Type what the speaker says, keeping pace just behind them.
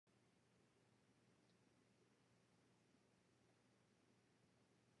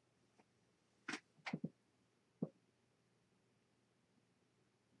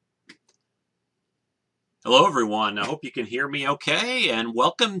Hello, everyone. I hope you can hear me okay, and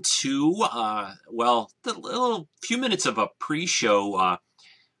welcome to, the little few minutes of a pre-show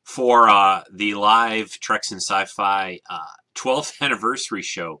for the live Treks and Sci-Fi 12th anniversary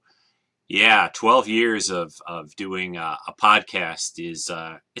show. Yeah, 12 years of doing a podcast is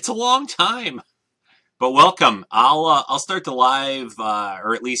it's a long time, but welcome. I'll start the live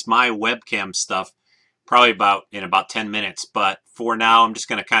or at least my webcam stuff probably in about 10 minutes. But for now, I'm just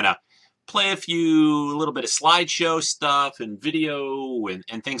going to kind of play a little bit of slideshow stuff and video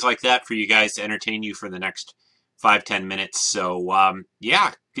and things like that for you guys to entertain you for the next 5-10 minutes. So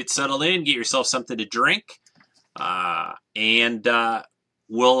get settled in, get yourself something to drink, and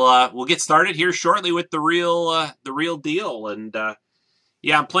we'll get started here shortly with the real deal. And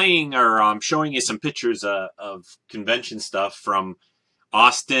I'm showing you some pictures of convention stuff from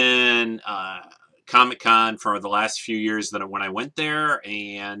Austin Comic-Con for the last few years when I went there.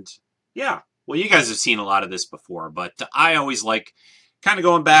 And yeah, well, you guys have seen a lot of this before, but I always like kind of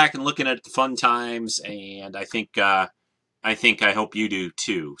going back and looking at the fun times, and I I hope you do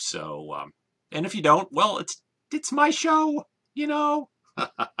too. So, and if you don't, well, it's my show, you know.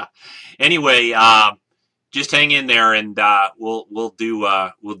 Anyway, just hang in there, and we'll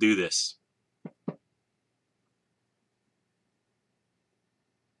do this.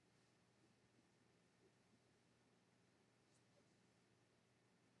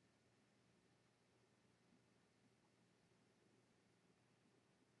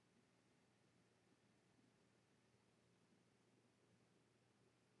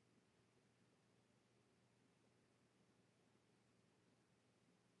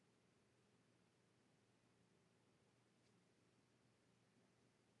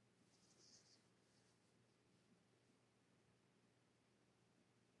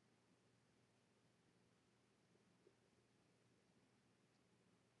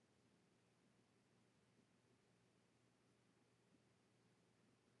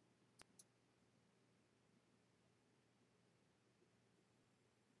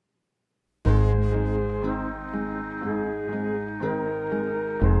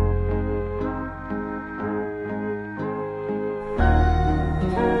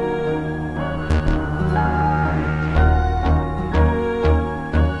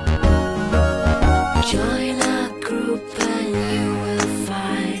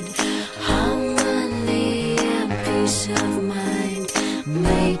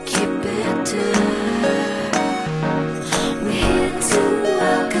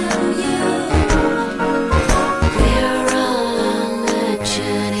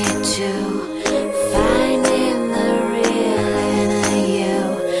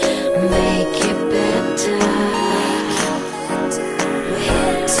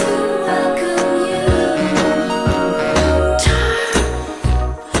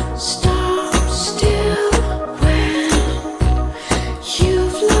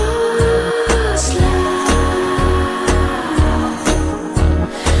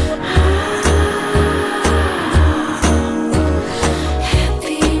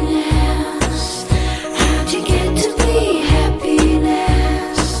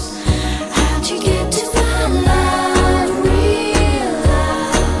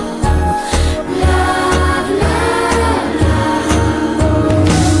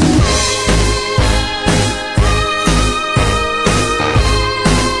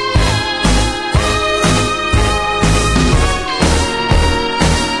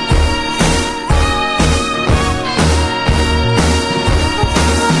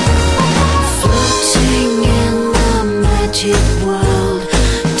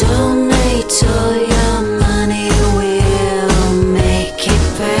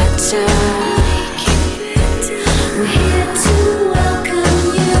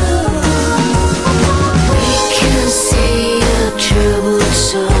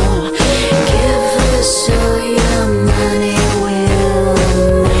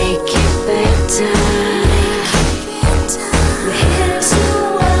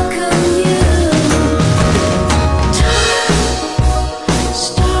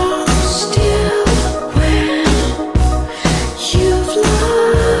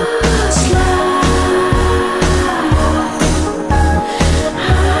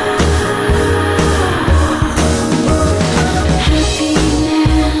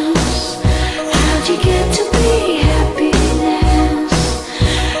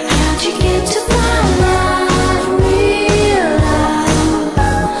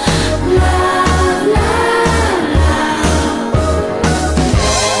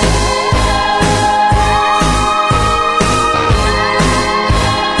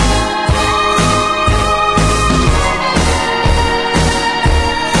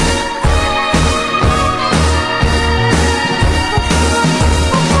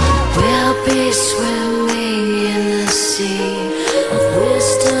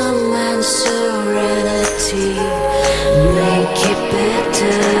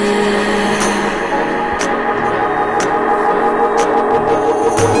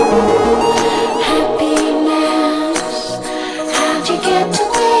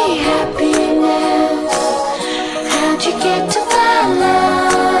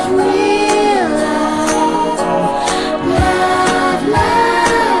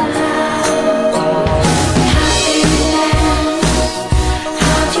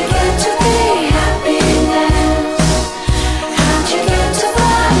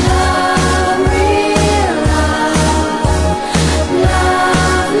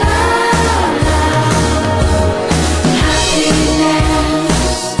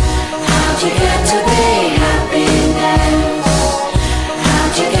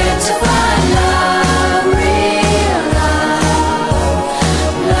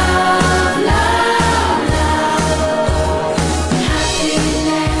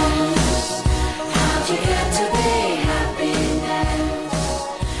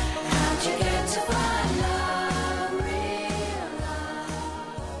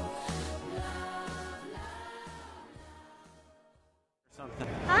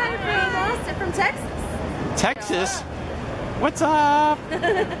 from Texas. Texas? What's up?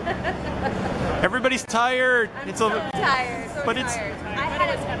 Everybody's tired. It's a Tired. So but it's tired. I had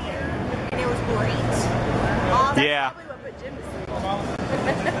it and it was great. That's yeah. probably what put Jim to sleep.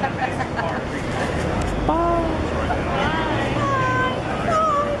 Bye.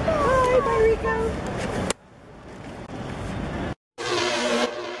 Bye, Rico.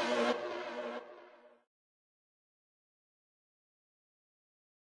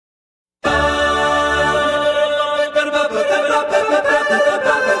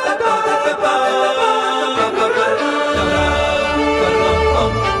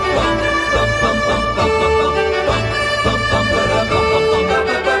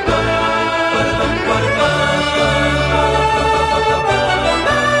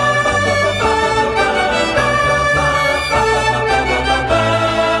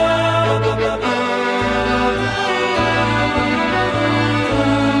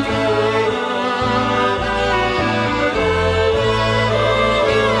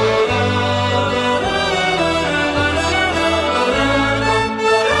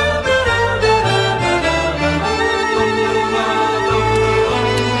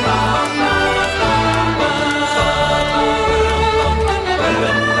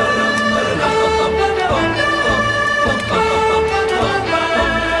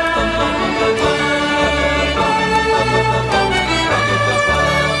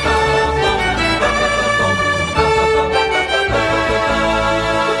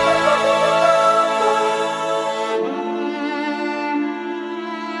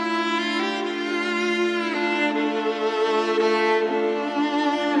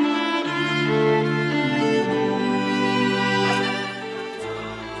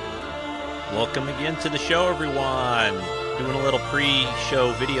 Welcome again to the show, everyone. Doing a little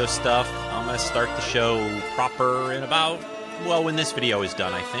pre-show video stuff. I'm going to start the show proper in about, well, when this video is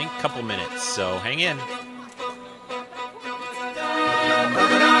done, I think, a couple minutes. So hang in.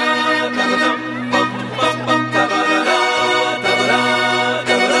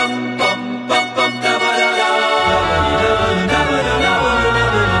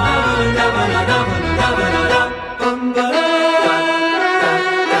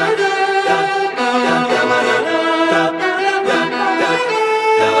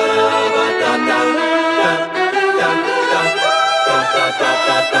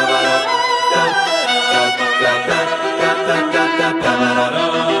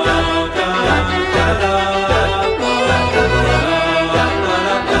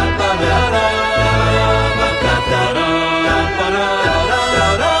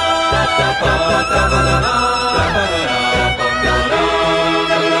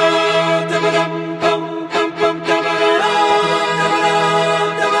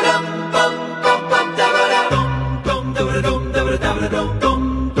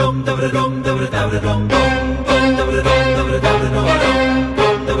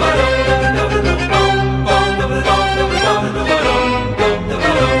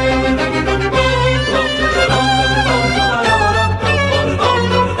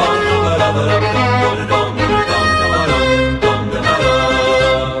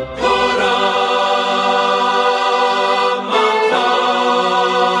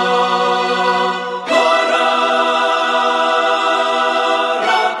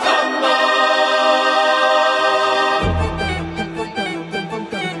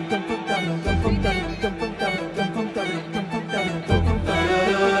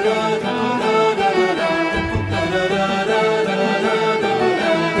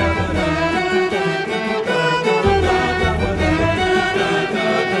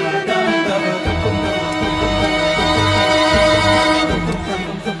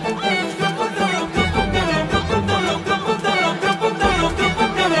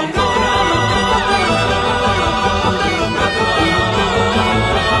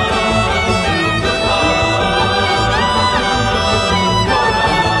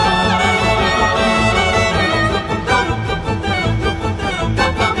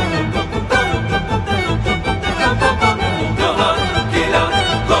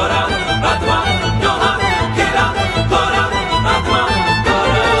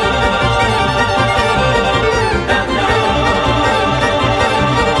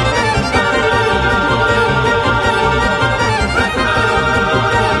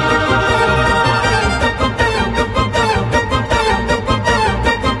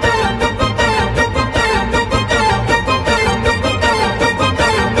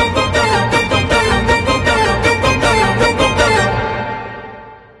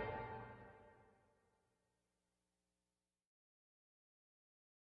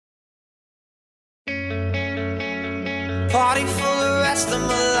 Party for the rest of my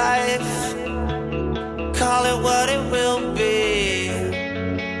life. call it what it will be.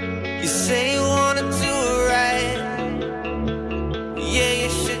 You say you wanna do it right. Yeah, you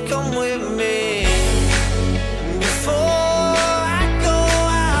should come with me. Before I go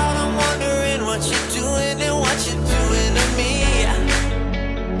out, I'm wondering what you're doing and what you're doing to me.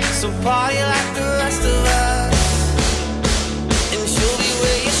 So party like the rest of us, and you'll be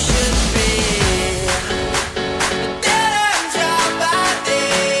where you should be. Dead end job by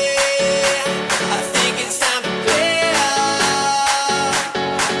day. I think it's time to pay up.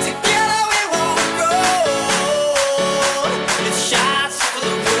 Together we won't go. It's shots for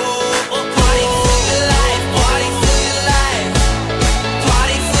the road. Party for your life, party for your life.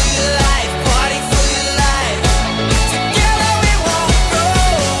 Party for your life, party for your life. Together we won't go.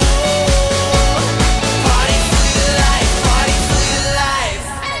 Party for your life, party for your life.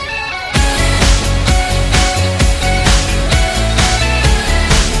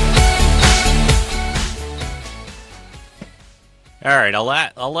 All right,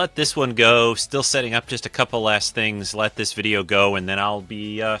 I'll let this one go. Still setting up just a couple last things. Let this video go, and then I'll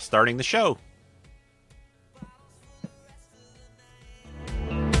be starting the show.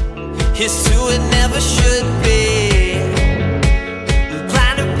 Here's to it never should be.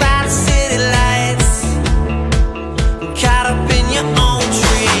 Blinded by the city lights, caught up in your own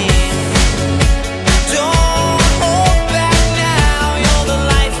dream. Don't hold back now. You're the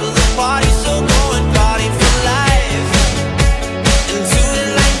life of the party, so go and party for life. And do it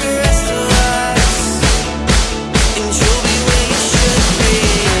like the rest of us, and you'll be where you should be.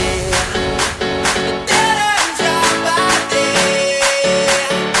 Dead end job by day.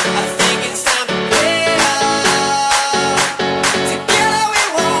 I think it's time to pay up. Together we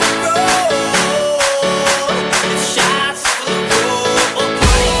won't go. It's shots for the road.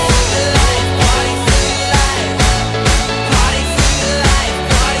 Party for your life, party for your life. Party for your life,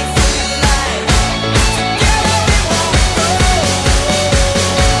 party for your life. Together we won't go.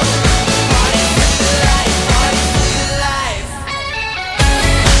 Party for your life, party for your life.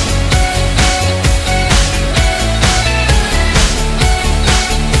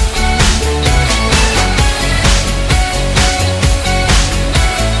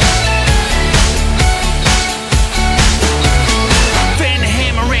 Fan the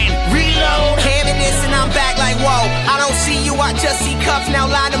hammer in, reload. Hamming this and I'm back like whoa. I don't see you, I just see cups. Now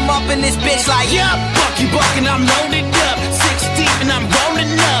line them up in this bitch like Yup, fuck you bucking, I'm loaded up. 6 deep and I'm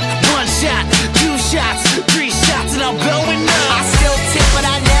rolling up. 1 shot, 2 shots, 3 shots and I'm blowing I up. still tip, but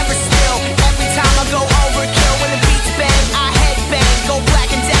I never spill. Every time I go overkill, when the beats bang, I headbang. Go black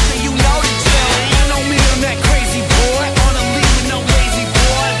and decker, you know the drill. You know me, I'm that crazy boy. On a lead with no lazy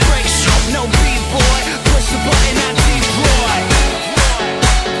boy. Break short, no B-boy. Push the button, I deploy.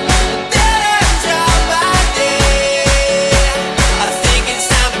 Dead end job by day. I think it's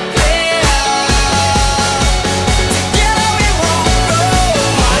time to pay up. Together we won't go.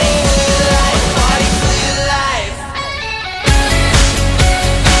 Party for your life, party for your life.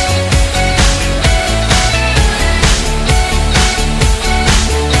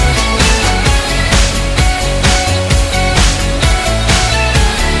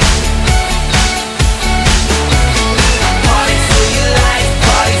 Party for your life,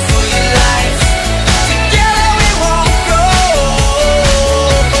 party for your life. Together we won't go.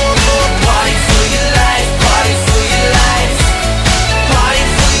 Party for your life, party for your life. Party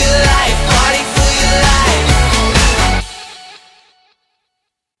for your life, party for your life.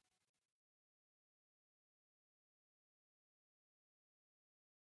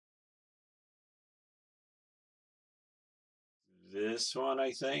 This one,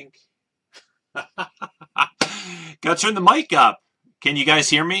 I think. Gotta turn the mic up. Can you guys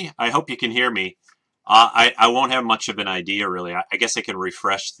hear me? I hope you can hear me. I won't have much of an idea, really. I guess I can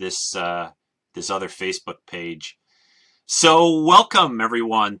refresh this this other Facebook page. So welcome,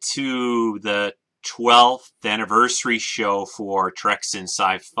 everyone, to the 12th anniversary show for Treks in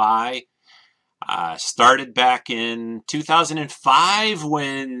Sci-Fi. Started back in 2005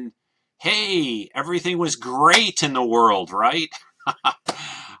 when, hey, everything was great in the world, right?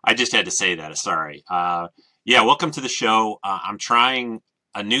 I just had to say that. Sorry. Yeah, welcome to the show. I'm trying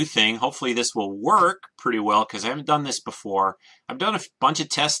a new thing. Hopefully this will work pretty well because I haven't done this before. I've done a bunch of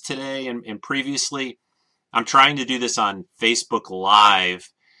tests today and previously. I'm trying to do this on Facebook Live,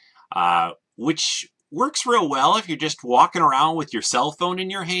 which works real well if you're just walking around with your cell phone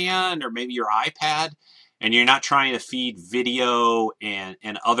in your hand or maybe your iPad and you're not trying to feed video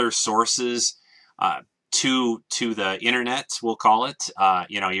and other sources to the internet, we'll call it.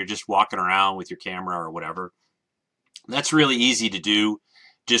 You're just walking around with your camera or whatever. That's really easy to do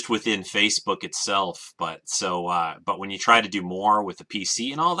just within Facebook itself. But when you try to do more with the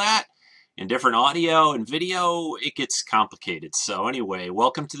PC and all that, and different audio and video, it gets complicated. So anyway,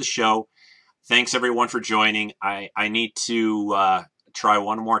 welcome to the show. Thanks everyone for joining. I need to try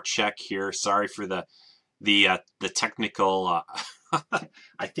one more check here. Sorry for the technical.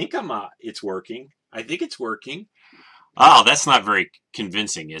 I think it's working. I think it's working. Oh, that's not very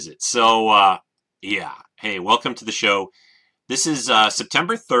convincing, is it? So yeah. Hey, welcome to the show. This is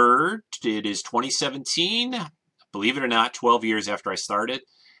September 3rd. It is 2017. Believe it or not, 12 years after I started.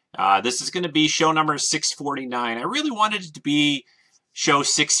 This is going to be show number 649. I really wanted it to be show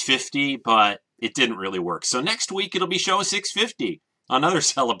 650, but it didn't really work. So next week it'll be show 650, another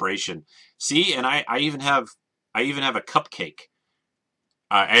celebration. See, and I even have a cupcake.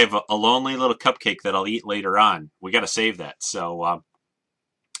 I have a lonely little cupcake that I'll eat later on. We got to save that. So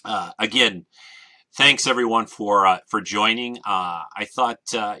again, thanks everyone for joining. I thought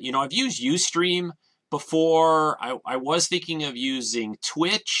I've used Ustream before. I was thinking of using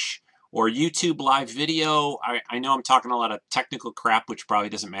Twitch or YouTube live video. I know I'm talking a lot of technical crap, which probably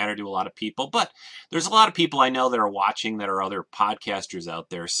doesn't matter to a lot of people, but there's a lot of people I know that are watching that are other podcasters out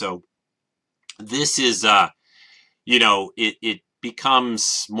there. So this is, it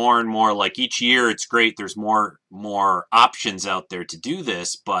becomes more and more like each year it's great. There's more options out there to do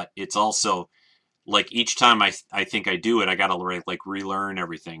this, but it's also like each time I think I do it, I got to like relearn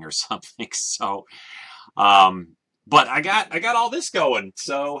everything or something. So, but I got all this going.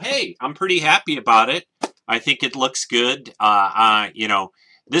 So, hey, I'm pretty happy about it. I think it looks good.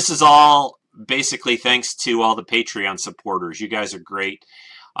 This is all basically thanks to all the Patreon supporters. You guys are great.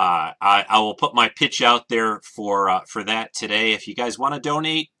 I will put my pitch out there for that today. If you guys want to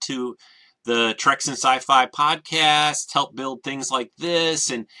donate to the Treks and Sci-Fi podcast, help build things like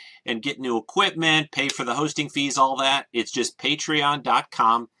this and get new equipment, pay for the hosting fees, all that, it's just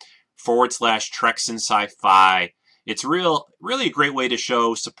patreon.com/Treks and Sci-Fi. It's really a great way to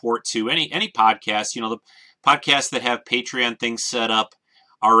show support to any podcast. The podcasts that have Patreon things set up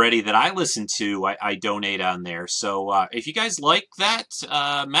already that I listen to, I donate on there. So if you guys like that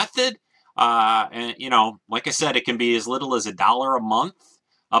method, and like I said, it can be as little as $1 a month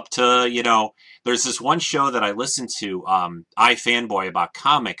up to, there's this one show that I listen to, iFanboy, about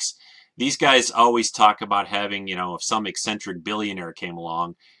comics. These guys always talk about having, if some eccentric billionaire came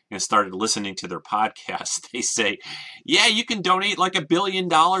along and started listening to their podcast, they say, yeah, you can donate like $1 billion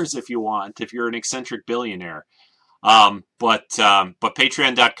if you want, if you're an eccentric billionaire. But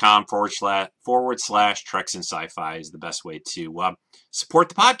patreon.com/Treks and Sci-Fi is the best way to support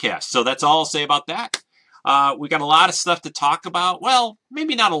the podcast. So that's all I'll say about that. We got a lot of stuff to talk about. Well,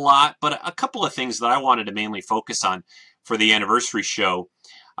 maybe not a lot, but a couple of things that I wanted to mainly focus on for the anniversary show.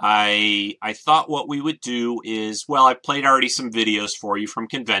 I thought what we would do is, I played already some videos for you from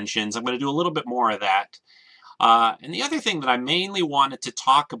conventions. I'm going to do a little bit more of that. And the other thing that I mainly wanted to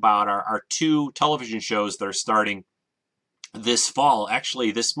talk about are two television shows that are starting this fall,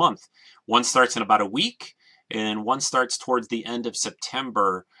 actually this month. One starts in about a week, and one starts towards the end of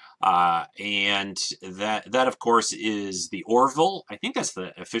September. And that of course is The Orville. I think that's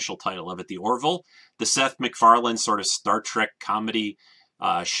the official title of it, The Orville, the Seth MacFarlane sort of Star Trek comedy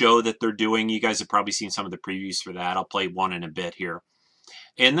show that they're doing. You guys have probably seen some of the previews for that. I'll play one in a bit here.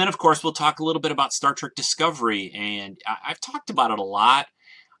 And then, of course, we'll talk a little bit about Star Trek Discovery. And I've talked about it a lot.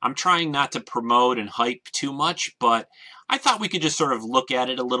 I'm trying not to promote and hype too much, but I thought we could just sort of look at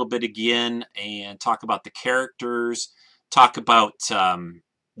it a little bit again and talk about the characters, talk about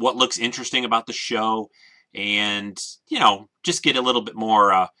what looks interesting about the show, and, just get a little bit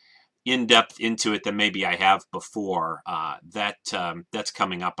more in-depth into it than maybe I have before. That's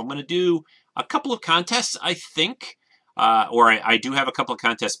coming up. I'm going to do a couple of contests, I think, I do have a couple of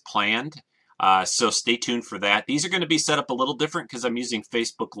contests planned. So stay tuned for that. These are going to be set up a little different because I'm using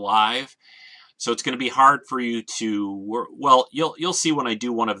Facebook Live. So it's going to be hard for you to, you'll see when I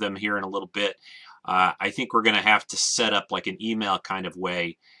do one of them here in a little bit. I think we're going to have to set up like an email kind of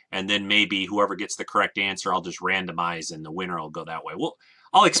way. And then maybe whoever gets the correct answer, I'll just randomize and the winner will go that way.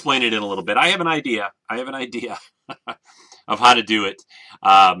 I'll explain it in a little bit. I have an idea of how to do it.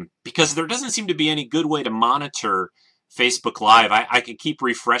 Because there doesn't seem to be any good way to monitor Facebook Live. I could keep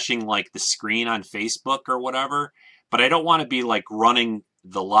refreshing like the screen on Facebook or whatever, but I don't want to be like running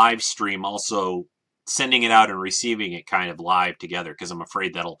the live stream, also sending it out and receiving it kind of live together, because I'm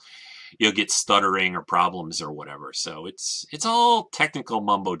afraid you'll get stuttering or problems or whatever. So it's all technical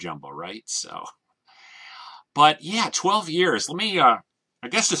mumbo jumbo, right? So, but yeah, 12 years. Let me, I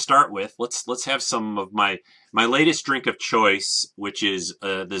guess to start with, let's have some of my latest drink of choice, which is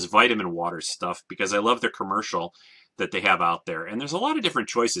this vitamin water stuff, because I love their commercial that they have out there. And there's a lot of different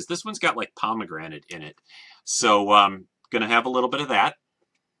choices. This one's got like pomegranate in it. So I'm going to have a little bit of that.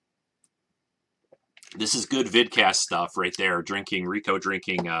 This is good vidcast stuff right there. Rico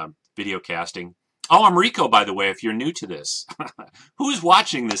drinking, video casting. Oh, I'm Rico, by the way, if you're new to this. Who's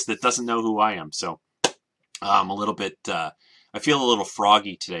watching this that doesn't know who I am? So I'm a little bit, I feel a little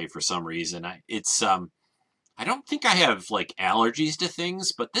froggy today for some reason. I don't think I have like allergies to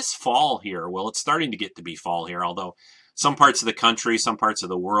things, but this fall here, well, it's starting to get to be fall here, although some parts of the country, some parts of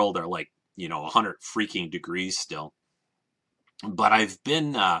the world are like, 100 freaking degrees still. But I've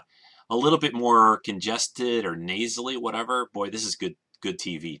been a little bit more congested or nasally, whatever. Boy, this is good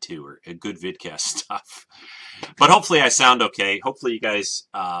TV too, or good vidcast stuff. But hopefully I sound okay. Hopefully you guys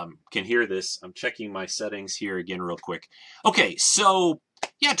can hear this. I'm checking my settings here again real quick. Okay, so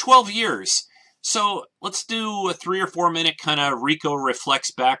yeah, 12 years. So let's do a 3 or 4 minute kind of Rico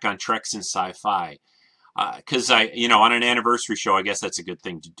reflects back on Treks and Sci-Fi. Because on an anniversary show, I guess that's a good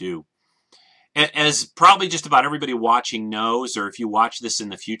thing to do. As probably just about everybody watching knows, or if you watch this in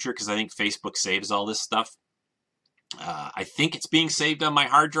the future, because I think Facebook saves all this stuff. I think it's being saved on my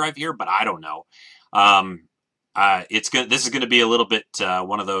hard drive here, but I don't know. This is going to be a little bit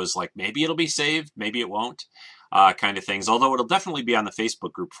one of those, like, maybe it'll be saved, maybe it won't, kind of things. Although it'll definitely be on the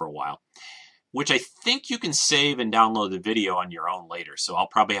Facebook group for a while, which I think you can save and download the video on your own later. So I'll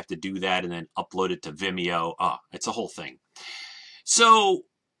probably have to do that and then upload it to Vimeo. It's a whole thing. So,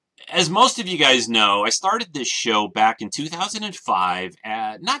 as most of you guys know, I started this show back in 2005,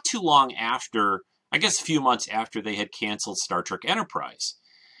 not too long after, I guess a few months after they had canceled Star Trek Enterprise.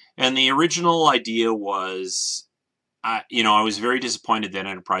 And the original idea was, I was very disappointed that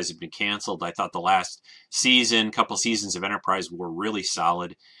Enterprise had been canceled. I thought the last couple seasons of Enterprise were really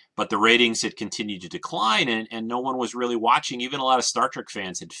solid, but the ratings had continued to decline and no one was really watching. Even a lot of Star Trek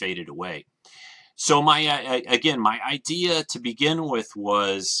fans had faded away. So my idea to begin with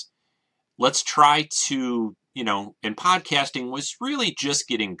was, let's try to, and podcasting was really just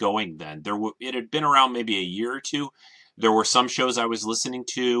getting going then. It had been around maybe a year or two. There were some shows I was listening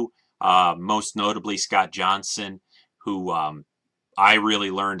to, most notably Scott Johnson, who I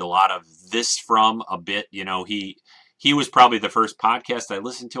really learned a lot of this from a bit. He was probably the first podcast I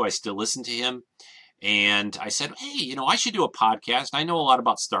listened to. I still listen to him. And I said, hey, I should do a podcast. I know a lot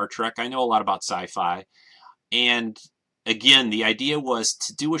about Star Trek. I know a lot about sci-fi. And again, the idea was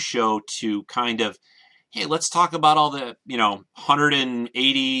to do a show to kind of, hey, let's talk about all the,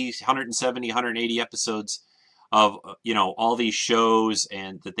 180, 170, 180 episodes of, all these shows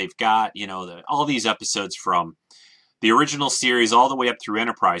and that they've got, all these episodes from the original series all the way up through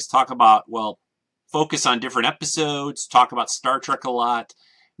Enterprise. Talk about, focus on different episodes, talk about Star Trek a lot,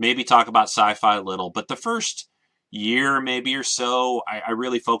 maybe talk about sci-fi a little. But the first year maybe or so, I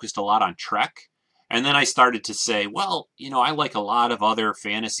really focused a lot on Trek. And then I started to say, I like a lot of other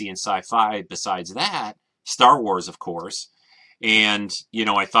fantasy and sci-fi besides that. Star Wars, of course. And,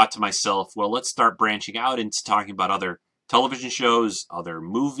 I thought to myself, let's start branching out into talking about other television shows, other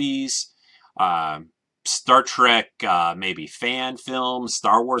movies, Star Trek, maybe fan films,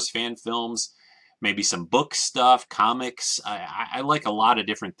 Star Wars fan films, maybe some book stuff, comics. I like a lot of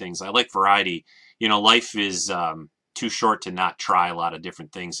different things. I like variety. Life is too short to not try a lot of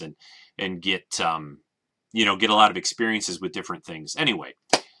different things and get get a lot of experiences with different things. Anyway,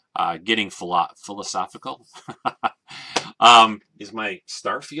 getting philosophical. Is my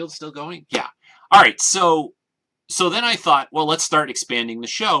Starfield still going? Yeah. All right. So then I thought, let's start expanding the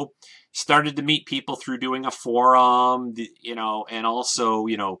show. Started to meet people through doing a forum, and also,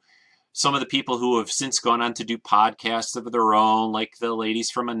 some of the people who have since gone on to do podcasts of their own, like the ladies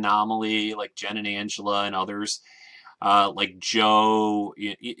from Anomaly, like Jen and Angela and others. Like Joe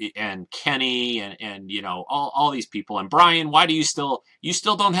and Kenny and all these people. And Brian, why do you still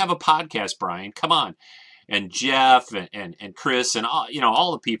don't have a podcast, Brian? Come on. And Jeff and Chris and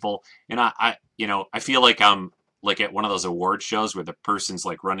all the people. And I feel like I'm like at one of those award shows where the person's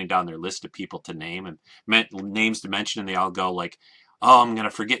like running down their list of people to name and names to mention, and they all go like, oh, I'm going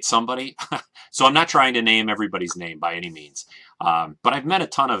to forget somebody. So I'm not trying to name everybody's name by any means. But I've met a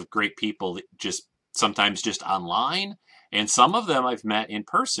ton of great people sometimes just online, and some of them I've met in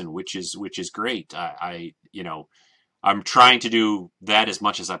person, which is great. I'm trying to do that as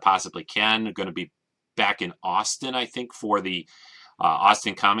much as I possibly can. I'm going to be back in Austin, I think, for the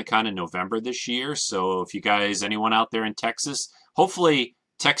Austin Comic Con in November this year. So if you guys, anyone out there in Texas, hopefully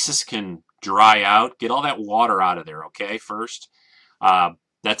Texas can dry out, get all that water out of there. Okay. First,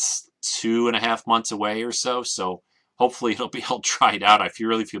 that's 2.5 months away or so. So hopefully it'll be all dried out. I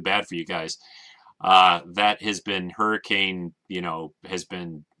really feel bad for you guys. That has been hurricane, has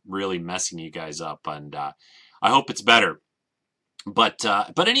been really messing you guys up, and I hope it's better. But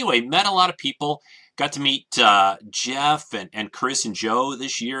anyway, met a lot of people. Got to meet Jeff and Chris and Joe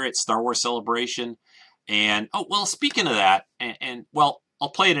this year at Star Wars Celebration. And, oh, well, speaking of that, and well, I'll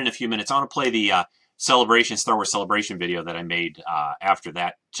play it in a few minutes. I want to play the Star Wars Celebration video that I made after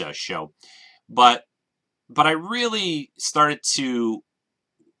that show. But I really started to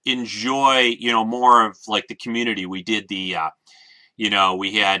enjoy, more of like the community. We did the,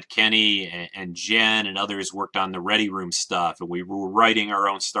 we had Kenny and Jen and others worked on the Ready Room stuff, and we were writing our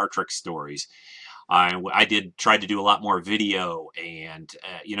own Star Trek stories. I tried to do a lot more video, and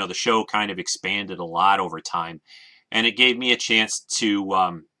the show kind of expanded a lot over time, and it gave me a chance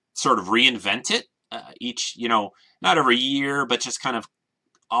to sort of reinvent it each, not every year, but just kind of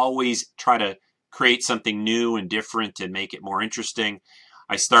always try to create something new and different and make it more interesting.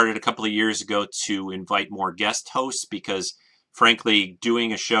 I started a couple of years ago to invite more guest hosts because, frankly,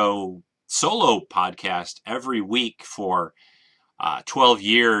 doing a show solo podcast every week for 12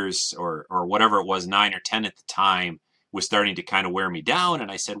 years or whatever it was, 9 or 10 at the time, was starting to kind of wear me down.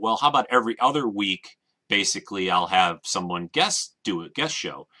 And I said, well, how about every other week, basically, I'll have someone do a guest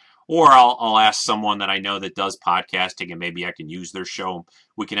show. Or I'll ask someone that I know that does podcasting and maybe I can use their show.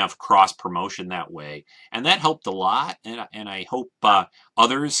 We can have cross promotion that way. And that helped a lot. And I hope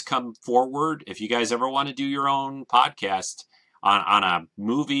others come forward. If you guys ever want to do your own podcast on a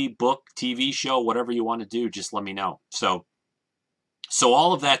movie, book, TV show, whatever you want to do, just let me know. So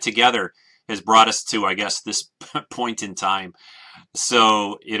all of that together has brought us to, I guess, this point in time.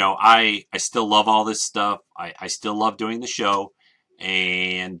 So, I still love all this stuff. I still love doing the show.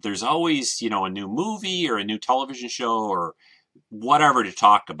 And there's always, a new movie or a new television show or whatever to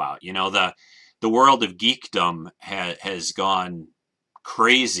talk about. The world of geekdom has gone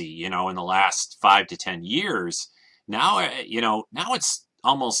crazy, in the last 5 to 10 years. Now, now it's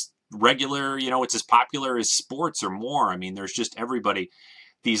almost regular, it's as popular as sports or more. I mean, there's just everybody.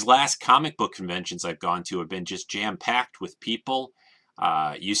 These last comic book conventions I've gone to have been just jam-packed with people.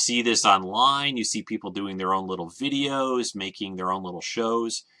 You see this online. You see people doing their own little videos, making their own little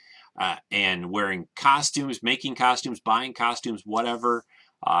shows, and wearing costumes, making costumes, buying costumes, whatever.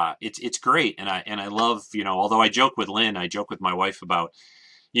 It's great. And I love, although I joke with Lynn, I joke with my wife about,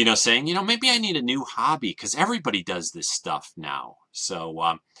 saying, maybe I need a new hobby because everybody does this stuff now.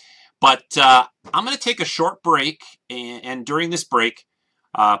 So, but I'm going to take a short break, and during this break,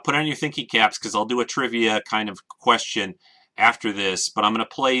 put on your thinking caps because I'll do a trivia kind of question after this. But I'm going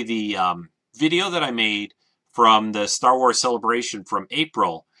to play the video that I made from the Star Wars Celebration from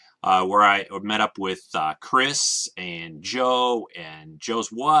April, where I met up with Chris and Joe and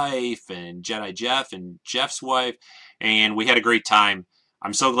Joe's wife and Jedi Jeff and Jeff's wife, and we had a great time.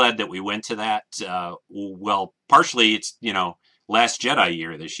 I'm so glad that we went to that. Well, partially it's, Last Jedi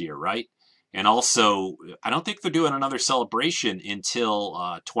year this year, right? And also, I don't think they're doing another celebration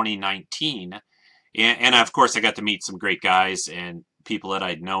until 2019. And of course, I got to meet some great guys and people that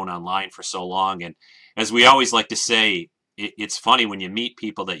I'd known online for so long. And as we always like to say, it's funny when you meet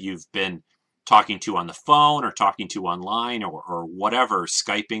people that you've been talking to on the phone or talking to online or whatever,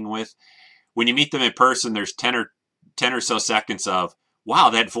 Skyping with. When you meet them in person, there's 10 or so seconds of, wow,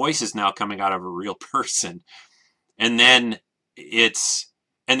 that voice is now coming out of a real person. And then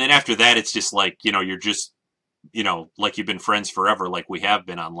after that, it's just like, you're just, like you've been friends forever, like we have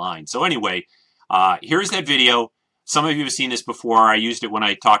been online. So anyway, here's that video. Some of you have seen this before. I used it when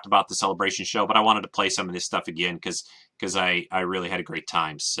I talked about the celebration show, but I wanted to play some of this stuff again because I really had a great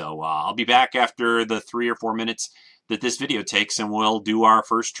time. So I'll be back after the 3 or 4 minutes that this video takes, and we'll do our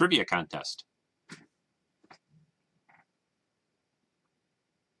first trivia contest.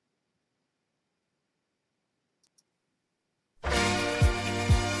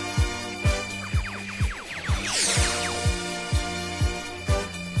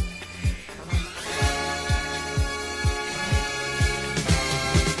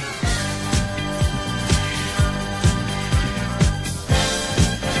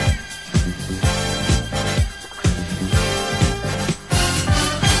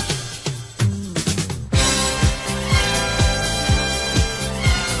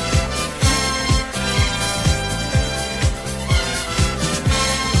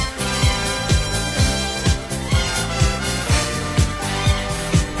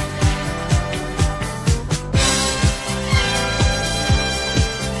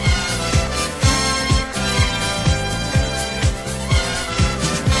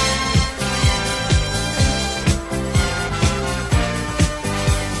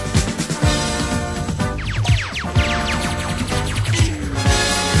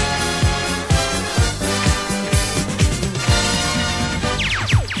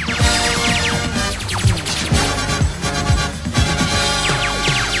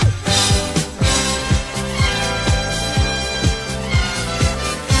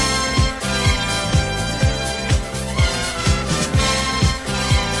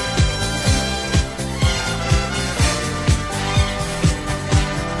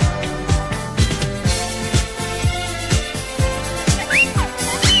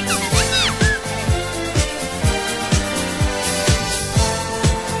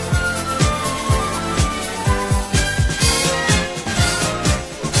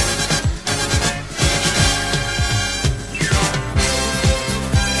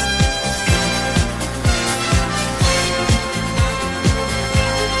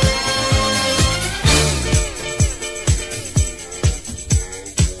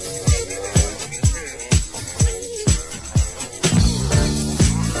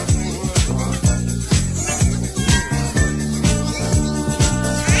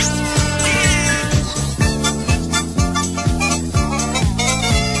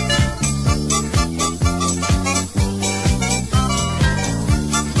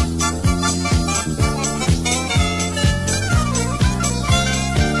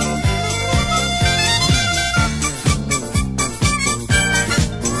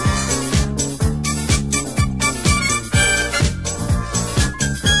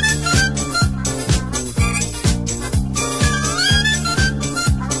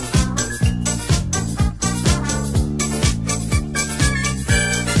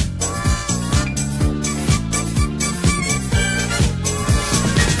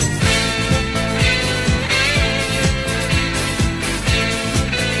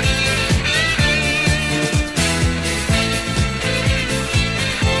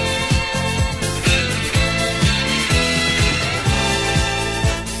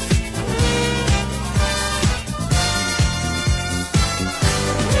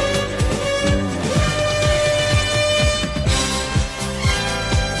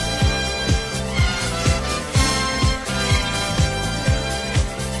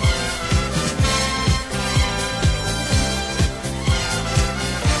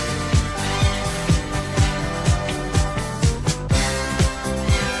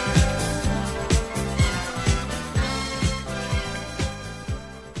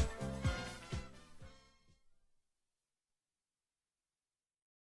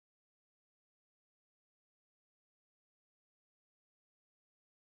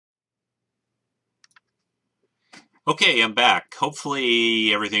 Okay, I'm back.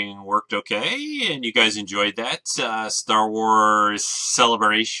 Hopefully everything worked okay and you guys enjoyed that. Star Wars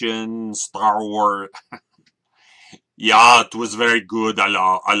celebration, Star Wars. Yeah, it was very good.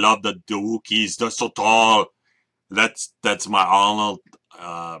 I love the Wookiees. They're so tall. That's my Arnold.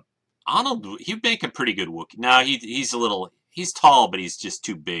 Arnold, he'd make a pretty good Wookiee. No, he's tall, but he's just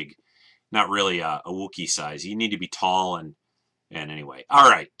too big. Not really a Wookiee size. You need to be tall and anyway. All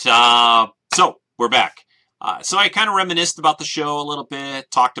right. So we're back. So I kind of reminisced about the show a little bit,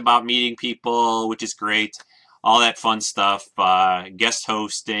 talked about meeting people, which is great, all that fun stuff, guest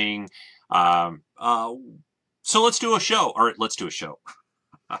hosting. So let's do a show. All right, let's do a show.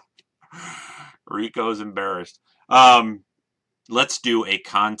 Rico's embarrassed. Let's do a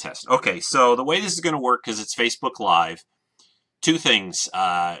contest. Okay, so the way this is going to work, because it's Facebook Live, two things.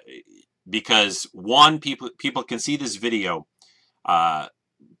 Because one, people can see this video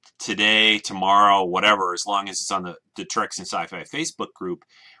today, tomorrow, whatever, as long as it's on the Treks and Sci-Fi Facebook group,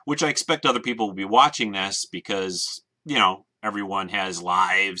 which I expect other people will be watching this because, everyone has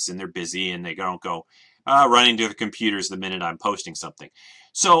lives and they're busy and they don't go running to the computers the minute I'm posting something.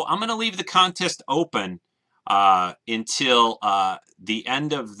 So I'm going to leave the contest open until the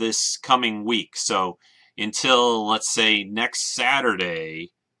end of this coming week. So until, let's say, next Saturday,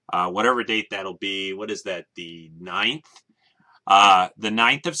 whatever date that'll be. What is that? The 9th? The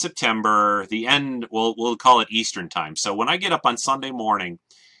 9th of September, the end, we'll call it Eastern time. So when I get up on Sunday morning,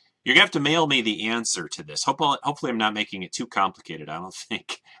 you're going to have to mail me the answer to this. Hopefully I'm not making it too complicated, I don't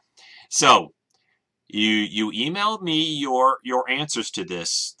think. So you email me your answers to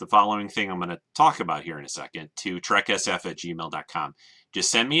this, the following thing I'm going to talk about here in a second, to treksf@gmail.com. Just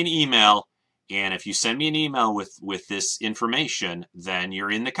send me an email, and if you send me an email with this information, then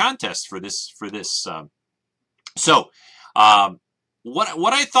you're in the contest for this.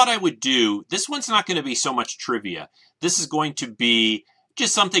 What I thought I would do, this one's not going to be so much trivia. This is going to be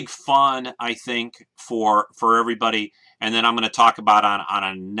just something fun, I think, for everybody. And then I'm going to talk about on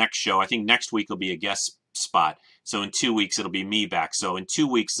a next show. I think next week will be a guest spot. So in 2 weeks, it'll be me back. So in 2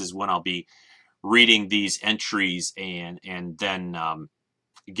 weeks is when I'll be reading these entries and then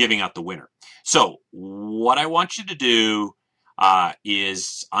giving out the winner. So what I want you to do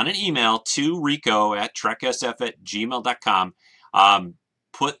is on an email to rico@treksf@gmail.com.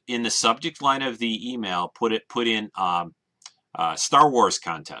 Put in the subject line of the email, put in Star Wars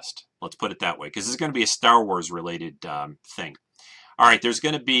contest. Let's put it that way, because it's going to be a Star Wars related thing. All right, there's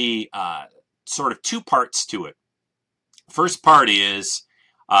going to be sort of two parts to it. First part is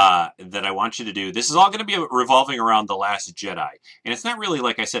that I want you to do. This is all going to be revolving around The Last Jedi, and it's not really,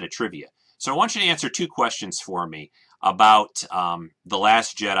 like I said, a trivia. So I want you to answer two questions for me about The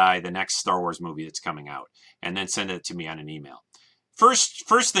Last Jedi, the next Star Wars movie that's coming out, and then send it to me on an email. First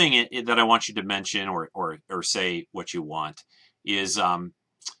thing that I want you to mention or say what you want is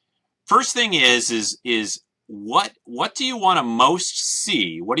first thing is what do you want to most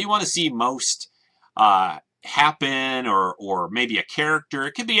see? What do you want to see most happen, or maybe a character?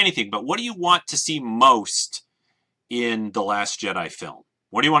 It could be anything, but what do you want to see most in The Last Jedi film?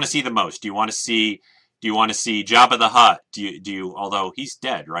 What do you want to see the most? Do you want to see Jabba the Hutt? Do you although he's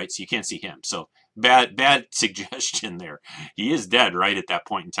dead, right? So you can't see him. So bad suggestion there. He is dead, right, at that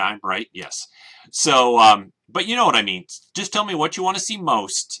point in time, right? Yes. So but you know what I mean. Just tell me what you want to see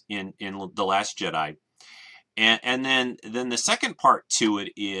most in The Last Jedi. And then the second part to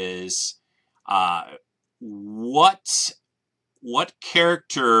it is what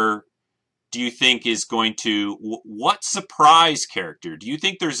character do you think is going to, what surprise character? Do you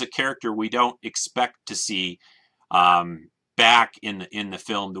think there's a character we don't expect to see back in the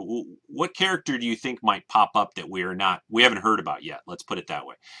film? What character do you think might pop up that we haven't heard about yet? Let's put it that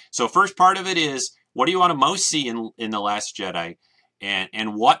way. So first part of it is, what do you want to most see in The Last Jedi?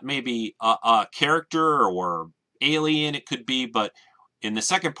 And what maybe a character or alien it could be, but in the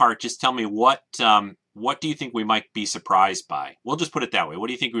second part, just tell me what do you think we might be surprised by? We'll just put it that way. What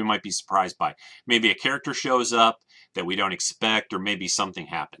do you think we might be surprised by? Maybe a character shows up that we don't expect, or maybe something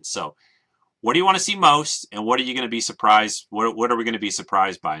happens. So what do you want to see most, and what are you going to be surprised? What are we going to be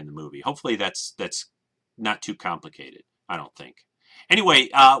surprised by in the movie? Hopefully that's not too complicated, I don't think. Anyway,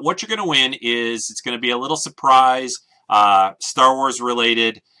 what you're going to win is, it's going to be a little surprise, Star Wars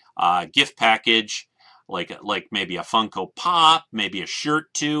related gift package, like maybe a Funko Pop, maybe a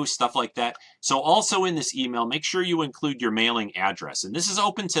shirt too, stuff like that. So also in this email, make sure you include your mailing address. And this is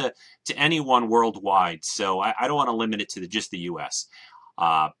open to anyone worldwide. So I don't want to limit it to just the US.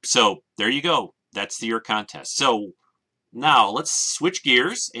 So there you go. That's your contest. So now let's switch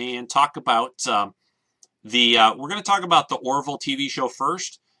gears and talk about we're going to talk about the Orville TV show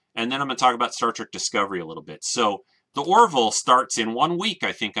first. and then I'm going to talk about Star Trek Discovery a little bit. So the Orville starts in 1 week,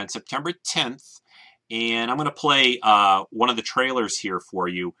 I think, on September 10th. And I'm going to play one of the trailers here for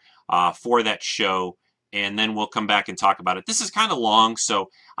you for that show. And then we'll come back and talk about it. This is kind of long, so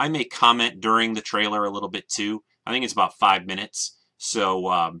I may comment during the trailer a little bit too. I think it's about 5 minutes.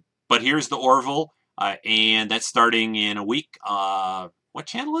 So, but here's the Orville, and that's starting in a week. What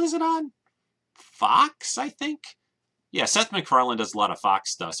channel is it on? Fox, I think. Yeah, Seth MacFarlane does a lot of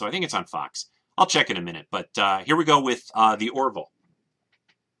Fox stuff, so I think it's on Fox. I'll check in a minute, but here we go with the Orville.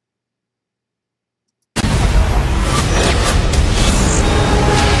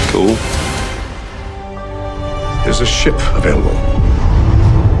 Cool. There's a ship available.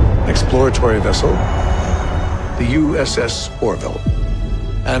 An exploratory vessel, the USS Orville.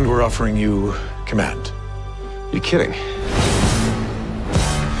 And we're offering you command. You're kidding.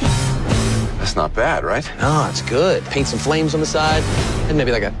 That's not bad, right? No, it's good. Paint some flames on the side, and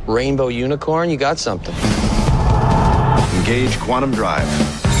maybe like a rainbow unicorn. You got something. Engage quantum drive.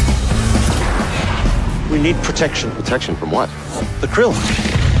 We need protection. Protection from what? The krill.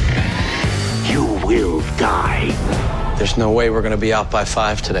 You will die. There's no way we're gonna be out by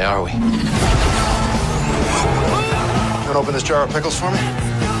 5 today, are we? You want to open this jar of pickles for me?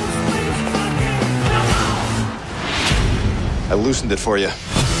 I loosened it for you.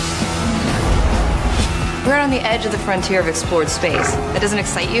 We're on the edge of the frontier of explored space. That doesn't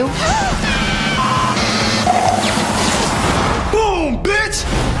excite you? Boom, bitch!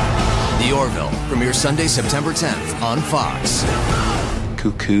 The Orville premieres Sunday, September 10th on Fox.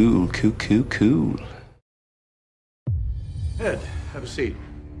 Cool. Ed, have a seat.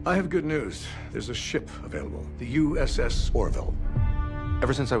 I have good news. There's a ship available, the USS Orville.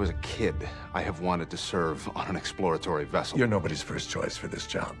 Ever since I was a kid, I have wanted to serve on an exploratory vessel. You're nobody's first choice for this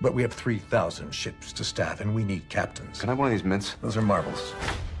job, but we have 3,000 ships to staff, and we need captains. Can I have one of these mints? Those are marbles.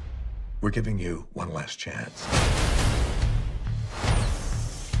 We're giving you one last chance.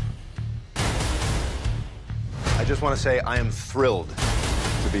 I just want to say I am thrilled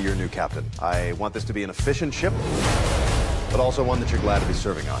to be your new captain. I want this to be an efficient ship, but also one that you're glad to be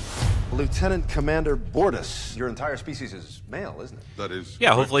serving on. Lieutenant Commander Bordas. Your entire species is male, isn't it? That is.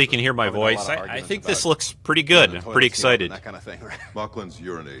 Yeah, hopefully you can hear my Probably voice. a lot of I arguments think about this looks pretty good. I'm pretty excited. That kind of thing, right? Marklands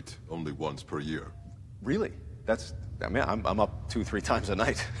urinate only once per year. Really? I'm up 2-3 times a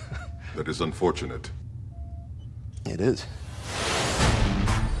night. That is unfortunate. It is.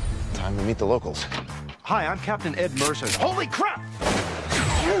 Time to meet the locals. Hi, I'm Captain Ed Mercer. Holy crap!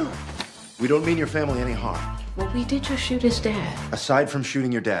 We don't mean your family any harm. Well, we did just shoot his dad. Aside from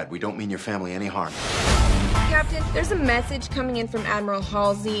shooting your dad, we don't mean your family any harm. Captain, there's a message coming in from Admiral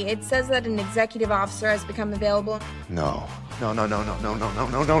Halsey. It says that an executive officer has become available. No. No.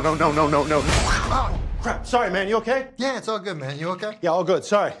 Oh, crap. Sorry, man. You okay? Yeah, it's all good, man. You okay? Yeah, all good.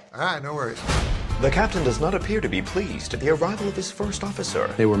 Sorry. All right, no worries. The captain does not appear to be pleased at the arrival of his first officer.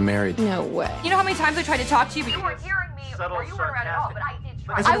 They were married. No way. You know how many times I tried to talk to you, but you weren't hearing me, or you weren't around at all, but I did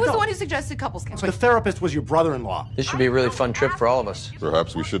try. I was the one who suggested couples counseling. The therapist was your brother-in-law. This should be a really fun trip for all of us.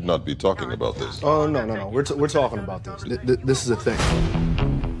 Perhaps we should not be talking about this. Oh, no. We're talking about this. This is a thing.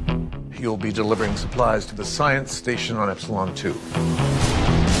 You'll be delivering supplies to the science station on Epsilon 2.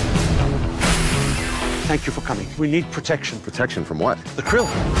 Thank you for coming. We need protection. Protection from what? The krill.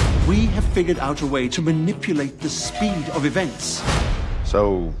 We have figured out a way to manipulate the speed of events.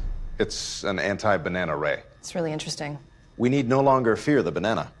 So, it's an anti-banana ray. It's really interesting. We need no longer fear the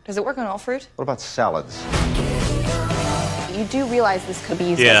banana. Does it work on all fruit? What about salads? You do realize this could be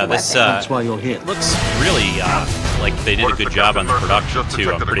used Yeah, as a this weapon. That's why you're here. looks really like they did a good job on the production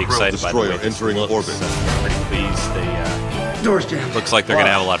too. I'm pretty excited by the way Destroyer this entering looks. orbit. I'm pretty pleased. They Door's jammed. looks like they're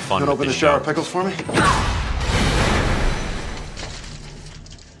gonna have a lot of fun You with want to open this this jar show. of pickles for me?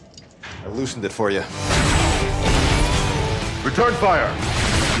 I loosened it for you. Return fire!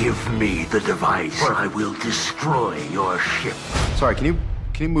 Give me the device. I will destroy your ship. Sorry, can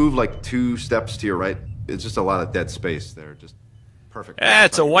you move like 2 steps to your right? It's just a lot of dead space there. Just perfect. Yeah,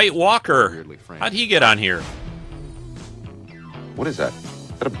 it's a White Walker. Weirdly framed. How'd he get on here? What is that? Is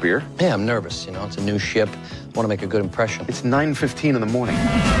that a beer? Yeah, I'm nervous. You know, it's a new ship. Want to make a good impression. It's 9:15 in the morning.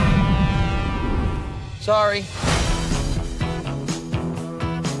 Sorry.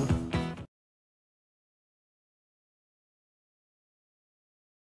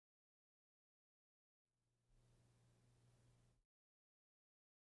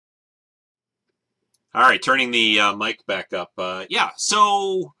 All right, turning the mic back up. Yeah,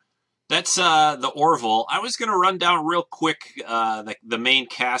 so that's the Orville. I was going to run down real quick the main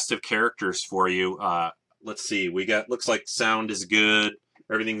cast of characters for you. Let's see. We got, looks like sound is good.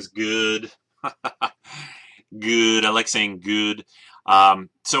 Everything's good. Good. I like saying good.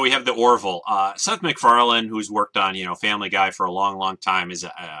 So we have the Orville. Seth MacFarlane, who's worked on, Family Guy for a long, long time, is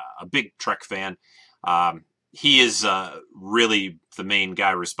a big Trek fan. He is really the main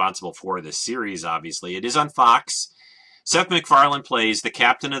guy responsible for this series, obviously. It is on Fox. Seth MacFarlane plays the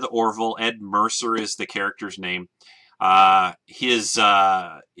captain of the Orville. Ed Mercer is the character's name. His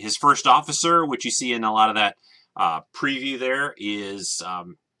first officer, which you see in a lot of that preview there, is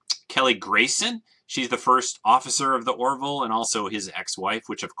Kelly Grayson. She's the first officer of the Orville, and also his ex-wife,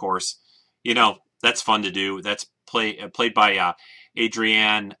 which, of course, that's fun to do. That's played by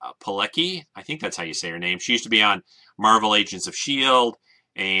Adrienne Palicki. I think that's how you say her name. She used to be on Marvel Agents of S.H.I.E.L.D.,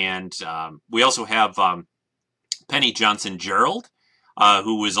 and we also have Penny Johnson-Gerald,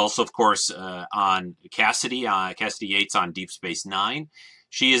 who was also, of course, on Cassidy Yates on Deep Space Nine.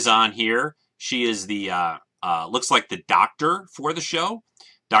 She is on here. She is the, looks like the doctor for the show,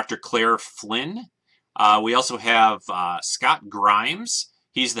 Dr. Claire Flynn. We also have Scott Grimes.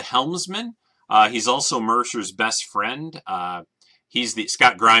 He's the helmsman. He's also Mercer's best friend.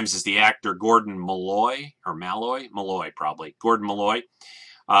 Scott Grimes is the actor Gordon Malloy, or Malloy probably. Gordon Malloy.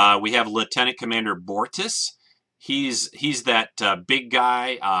 We have Lieutenant Commander Bortus. He's that big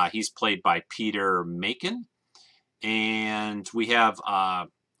guy. He's played by Peter Macon. And we have a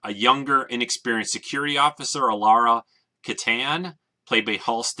younger, inexperienced security officer, Alara Katan, played by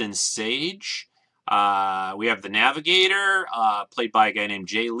Halston Sage. We have the Navigator, played by a guy named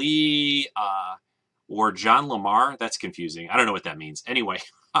Jay Lee, or John Lamar. That's confusing. I don't know what that means. Anyway.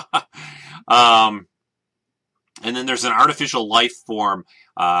 And then there's an artificial life form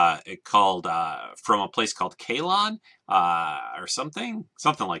called from a place called Kalon or something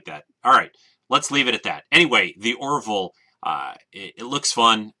like that. All right, let's leave it at that. Anyway, the Orville, it looks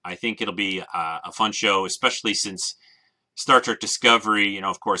fun. I think it'll be a fun show, especially since Star Trek Discovery,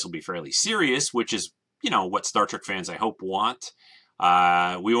 of course, will be fairly serious, which is, what Star Trek fans, I hope, want.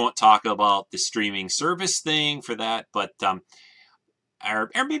 We won't talk about the streaming service thing for that, but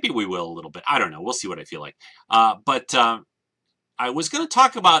or maybe we will a little bit. I don't know. We'll see what I feel like. But I was going to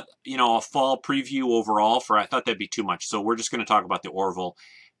talk about, a fall preview overall I thought that'd be too much. So we're just going to talk about the Orville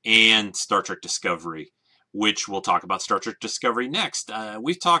and Star Trek Discovery, which we'll talk about Star Trek Discovery next.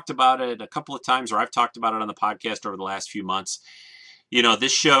 We've talked about it a couple of times, or I've talked about it on the podcast over the last few months.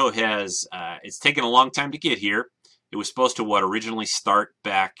 This show has, it's taken a long time to get here. It was supposed to, originally start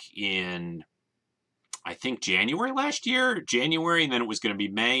back in, I think, January last year, and then it was going to be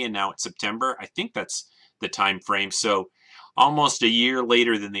May, and now it's September. I think that's the time frame. So almost a year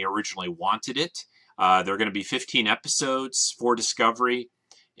later than they originally wanted it. There are going to be 15 episodes for Discovery,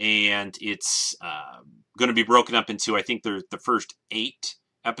 and it's going to be broken up into, I think the first 8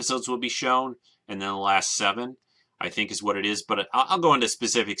 episodes will be shown, and then the last 7, I think, is what it is. But I'll go into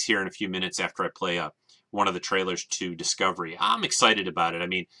specifics here in a few minutes after I play one of the trailers to Discovery. I'm excited about it. I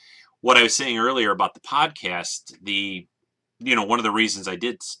mean, what I was saying earlier about the podcast, one of the reasons I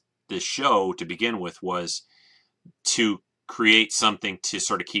did this show to begin with was to create something to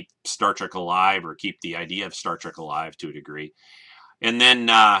sort of keep Star Trek alive, or keep the idea of Star Trek alive to a degree. And then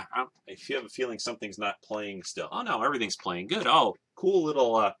I have a feeling something's not playing still. Oh no, everything's playing good. Oh, cool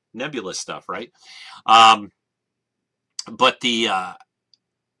little Nebula stuff, right? But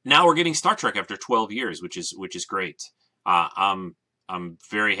now we're getting Star Trek after 12 years, which is great. I'm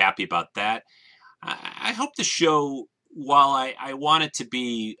very happy about that. I hope the show, while I want it to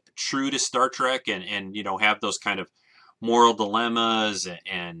be true to Star Trek and have those kind of moral dilemmas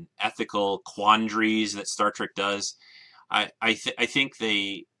and ethical quandaries that Star Trek does, I think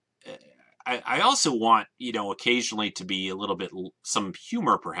they. I also want occasionally to be a little bit some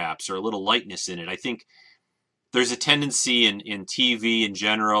humor, perhaps, or a little lightness in it. I think there's a tendency in TV in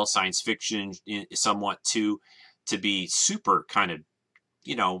general, science fiction somewhat to be super kind of,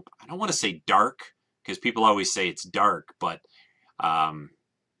 I don't want to say dark, because people always say it's dark, but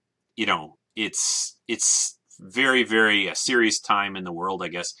it's very, very a serious time in the world, I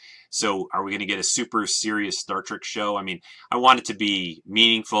guess. So are we going to get a super serious Star Trek show? I mean, I want it to be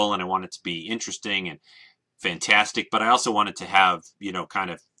meaningful, and I want it to be interesting and fantastic, but I also want it to have, kind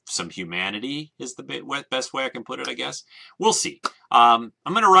of some humanity is the best way I can put it, I guess. We'll see. I'm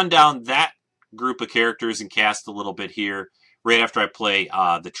going to run down that group of characters and cast a little bit here right after I play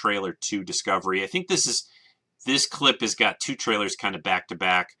the trailer to Discovery. I think this clip has got 2 trailers kind of back to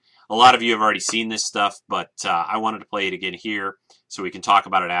back. A lot of you have already seen this stuff, but I wanted to play it again here so we can talk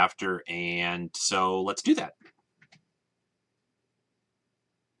about it after. And so let's do that.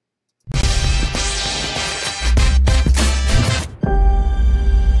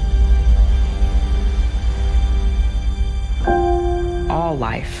 All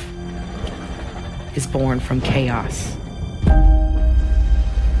life is born from chaos.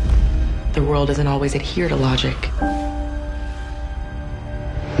 The world doesn't always adhere to logic.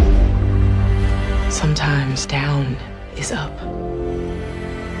 Sometimes down is up.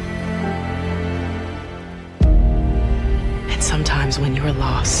 And sometimes when you're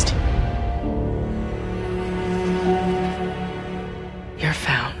lost, you're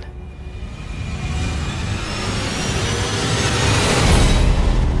found.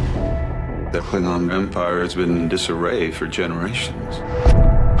 The Klingon Empire has been in disarray for generations.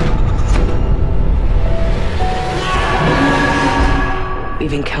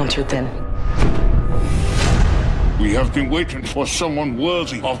 We've encountered them. We have been waiting for someone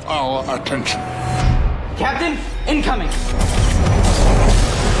worthy of our attention. Captain, incoming!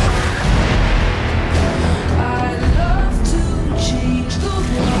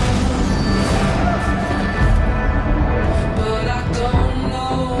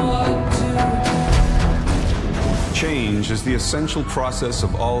 Change is the essential process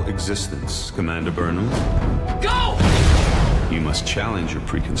of all existence, Commander Burnham. Go! You must challenge your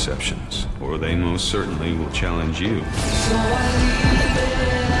preconceptions, or they most certainly will challenge you.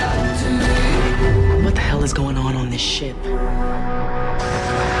 What the hell is going on this ship?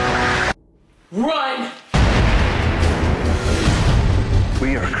 Run!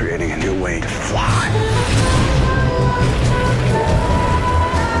 We are creating a new way to fly.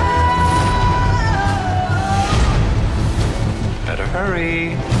 Better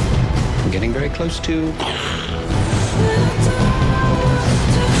hurry. I'm getting very close to...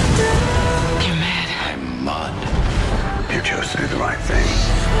 You're mad. I'm mud. You chose to do the right thing.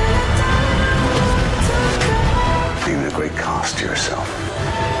 Leaving a great cost to yourself.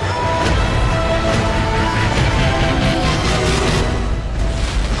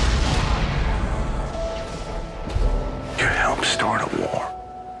 You helped start a war.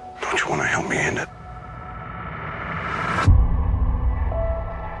 Don't you want to help me end it?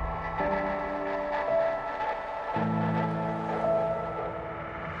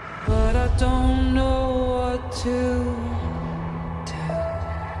 But I don't know what to do.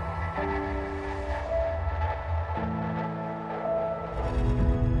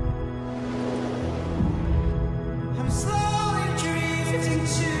 I'm slowly drifting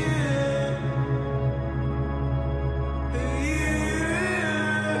to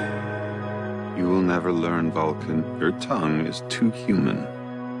You will never learn, Vulcan. Your tongue is too human.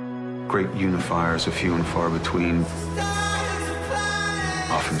 Great unifiers are few and far between.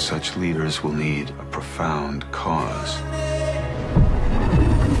 Often such leaders will need a profound cause.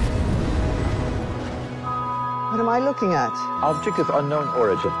 What am I looking at? Object of unknown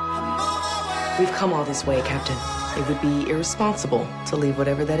origin. We've come all this way, Captain. It would be irresponsible to leave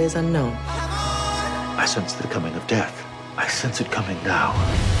whatever that is unknown. I sense the coming of death. I sense it coming now.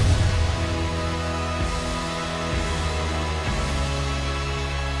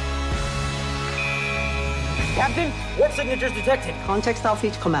 Captain, warp signatures detected. Context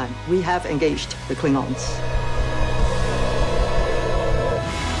Starfleet Command. We have engaged the Klingons.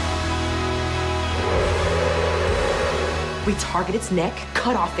 We target its neck,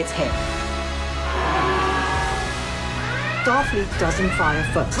 cut off its head. Starfleet doesn't fire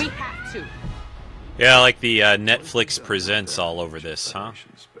first. We have to. Yeah, like the Netflix presents all over this, huh?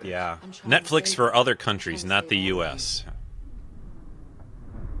 Yeah. Netflix for other countries, not the U.S.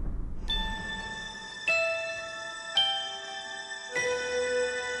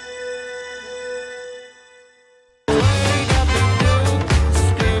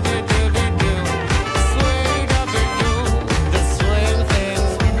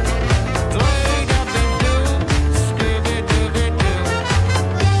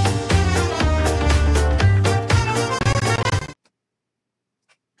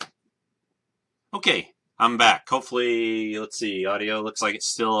 Okay, I'm back. Hopefully, let's see, audio looks like it's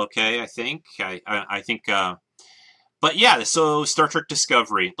still okay, I think. I think, but yeah, so Star Trek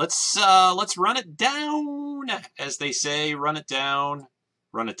Discovery. Let's run it down, as they say, run it down.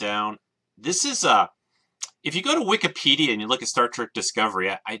 This is, if you go to Wikipedia and you look at Star Trek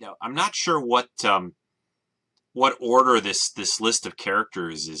Discovery, I'm not sure what order this list of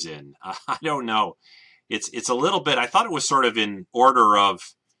characters is in. I don't know. It's a little bit, I thought it was sort of in order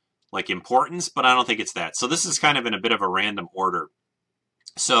of, like, importance, but I don't think it's that. So this is kind of in a bit of a random order.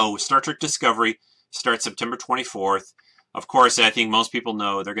 So Star Trek Discovery starts September 24th. Of course, I think most people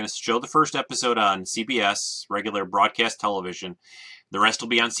know they're going to show the first episode on CBS, regular broadcast television. The rest will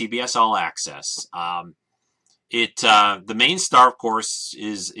be on CBS All Access. The main star, of course,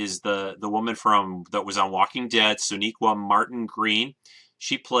 is the woman that was on Walking Dead, Sonequa Martin Green.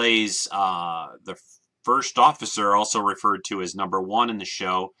 She plays the first officer, also referred to as number 1 in the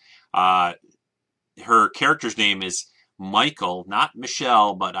show. Her character's name is Michael, not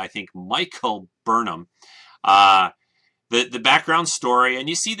Michelle, but I think Michael Burnham. The background story, and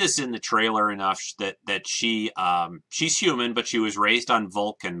you see this in the trailer enough that she's human, but she was raised on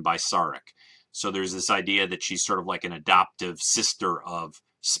Vulcan by Sarek. So there's this idea that she's sort of like an adoptive sister of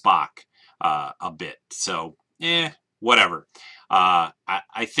Spock a bit. So, whatever.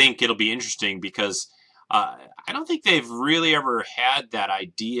 I think it'll be interesting because I don't think they've really ever had that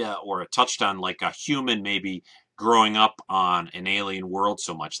idea or touched on like a human maybe growing up on an alien world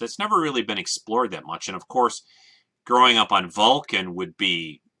so much. That's never really been explored that much. And of course, growing up on Vulcan would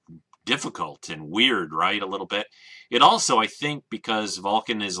be difficult and weird, right? A little bit. It also, I think, because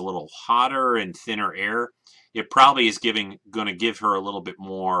Vulcan is a little hotter and thinner air, it probably is going to give her a little bit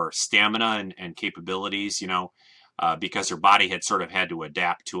more stamina and capabilities, because her body had sort of had to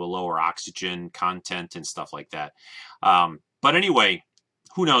adapt to a lower oxygen content and stuff like that. But anyway,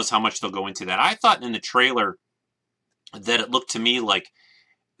 who knows how much they'll go into that. I thought in the trailer that it looked to me like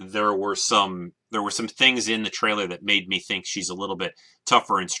there were some things in the trailer that made me think she's a little bit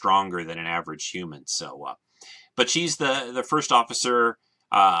tougher and stronger than an average human. So, but she's the first officer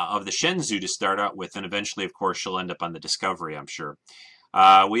of the Shenzhou to start out with, and eventually, of course, she'll end up on the Discovery, I'm sure.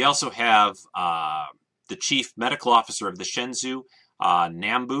 We also have the chief medical officer of the Shenzhou,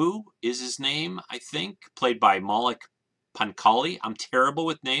 Nambu is his name, I think, played by Malik Pankali. I'm terrible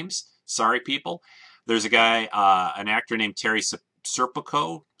with names. Sorry, people. There's a guy, an actor named Terry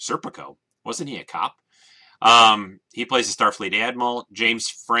Serpico. Wasn't he a cop? He plays a Starfleet admiral. James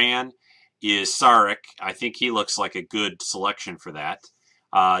Fran is Sarek. I think he looks like a good selection for that.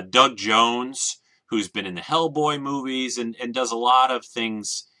 Doug Jones, who's been in the Hellboy movies and does a lot of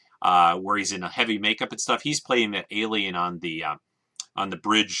things where he's in a heavy makeup and stuff. He's playing that alien on the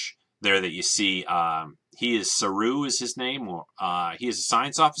bridge there that you see. He is Saru is his name. He is a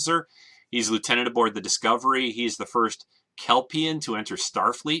science officer. He's lieutenant aboard the Discovery. He's the first Kelpian to enter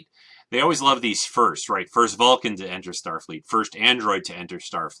Starfleet. They always love these first, right? First Vulcan to enter Starfleet. First android to enter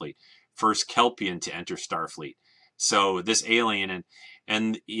Starfleet. First Kelpian to enter Starfleet. So this alien,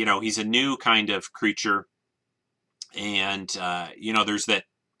 and he's a new kind of creature. And, there's that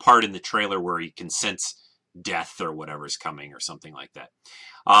part in the trailer where he can sense death or whatever's coming or something like that.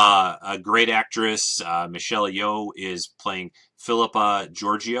 A great actress, Michelle Yeoh, is playing Philippa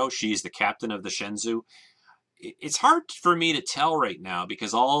Georgiou. She's the captain of the Shenzhou. It's hard for me to tell right now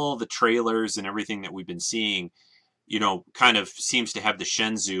because all the trailers and everything that we've been seeing, kind of seems to have the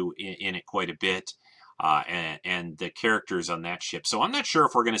Shenzhou in it quite a bit, and the characters on that ship. So I'm not sure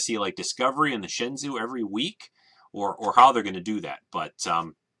if we're going to see like Discovery and the Shenzhou every week or how they're going to do that. But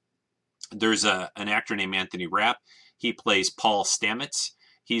there's an actor named Anthony Rapp. He plays Paul Stamets.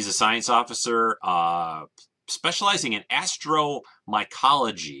 He's a science officer specializing in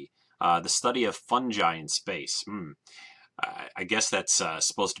astromycology, the study of fungi in space. I guess that's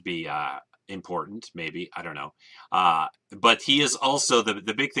supposed to be important, maybe. I don't know. But he is also,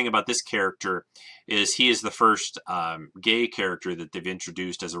 the big thing about this character is he is the first gay character that they've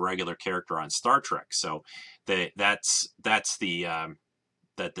introduced as a regular character on Star Trek. So that's the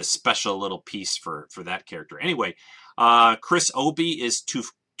special little piece for that character. Anyway, Chris Obi is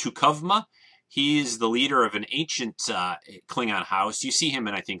Tukovma. He's the leader of an ancient Klingon house. You see him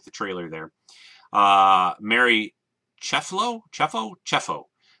in, I think, the trailer there. Mary Chefo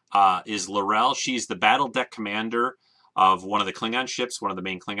is L'Rell. She's the battle deck commander of one of the Klingon ships, one of the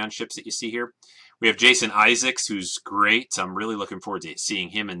main Klingon ships that you see here. We have Jason Isaacs, who's great. I'm really looking forward to seeing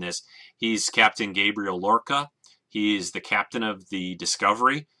him in this. He's Captain Gabriel Lorca. He's the captain of the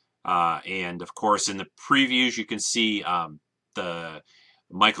Discovery. And, of course, in the previews, you can see the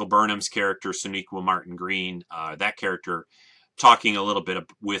Michael Burnham's character, Sonequa Martin Green, that character talking a little bit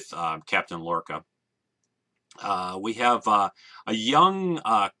with Captain Lorca. We have a young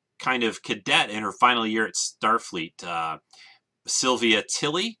kind of cadet in her final year at Starfleet, Sylvia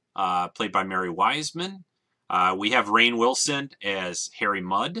Tilly, played by Mary Wiseman. We have Rainn Wilson as Harry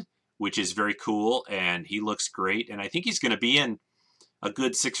Mudd, which is very cool, and he looks great. And I think he's going to be in a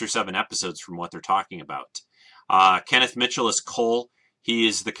good 6 or 7 episodes from what they're talking about. Kenneth Mitchell is Cole. He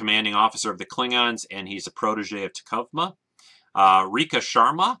is the commanding officer of the Klingons, and he's a protege of Tukovma. Rika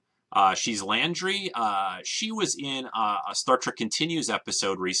Sharma, she's Landry. She was in a Star Trek Continues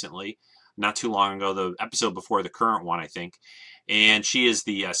episode recently, not too long ago, the episode before the current one, I think. And she is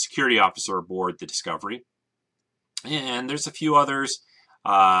the security officer aboard the Discovery. And there's a few others.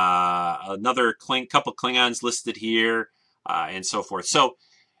 Another couple Klingons listed here, and so forth. So,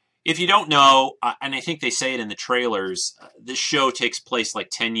 if you don't know, and I think they say it in the trailers, this show takes place like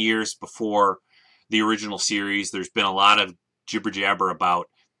 10 years before the original series. There's been a lot of jibber-jabber about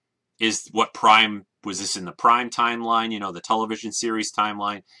is what Prime was this in the Prime timeline, the television series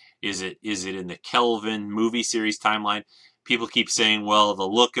timeline? Is it in the Kelvin movie series timeline? People keep saying, well, the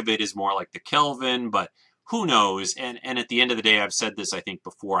look of it is more like the Kelvin, but who knows? And at the end of the day, I've said this, I think,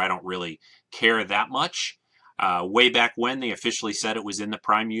 before, I don't really care that much. Way back when, they officially said it was in the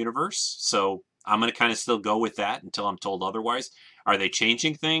Prime universe, so I'm going to kind of still go with that until I'm told otherwise. Are they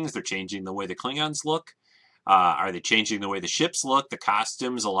changing things? They're changing the way the Klingons look. Are they changing the way the ships look, the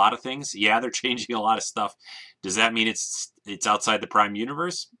costumes, a lot of things? Yeah, they're changing a lot of stuff. Does that mean it's outside the Prime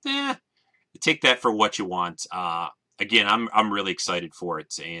universe? Take that for what you want. Again, I'm really excited for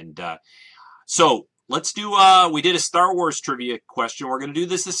it. And so let's do, we did a Star Wars trivia question. We're going to do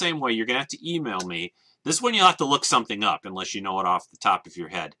this the same way. You're going to have to email me. This one you'll have to look something up unless you know it off the top of your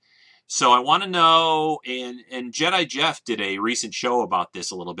head. So I want to know, and Jedi Jeff did a recent show about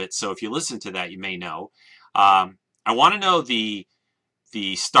this a little bit, so if you listen to that, you may know. I want to know the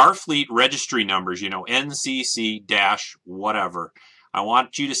Starfleet registry numbers, NCC-whatever. I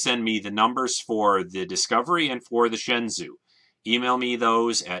want you to send me the numbers for the Discovery and for the Shenzhou. Email me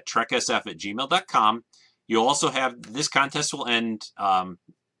those at treksf@gmail.com. You'll also have, this contest will end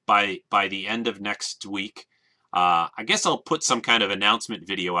by the end of next week. I guess I'll put some kind of announcement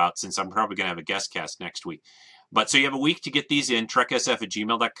video out since I'm probably going to have a guest cast next week. But so you have a week to get these in,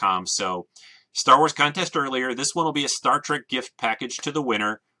 treksf@gmail.com. So Star Wars contest earlier. This one will be a Star Trek gift package to the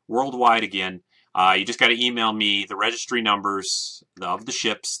winner, worldwide again. You just got to email me the registry numbers of the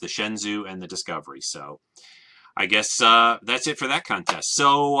ships, the Shenzhou and the Discovery. So I guess that's it for that contest.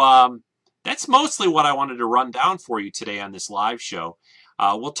 So that's mostly what I wanted to run down for you today on this live show.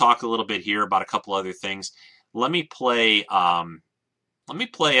 We'll talk a little bit here about a couple other things. Let me play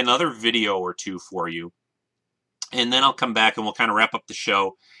another video or two for you, and then I'll come back and we'll kind of wrap up the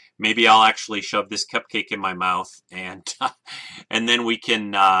show. Maybe I'll actually shove this cupcake in my mouth, and then we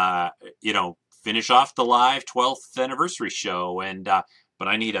can finish off the live 12th anniversary show. And but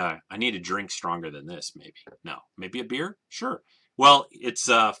I need a drink stronger than this. Maybe a beer. Sure. Well, it's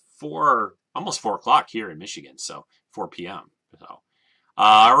almost 4 o'clock here in Michigan, so 4 p.m. So.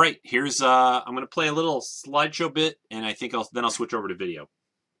 All right, here's I'm going to play a little slideshow bit, and I think I'll switch over to video.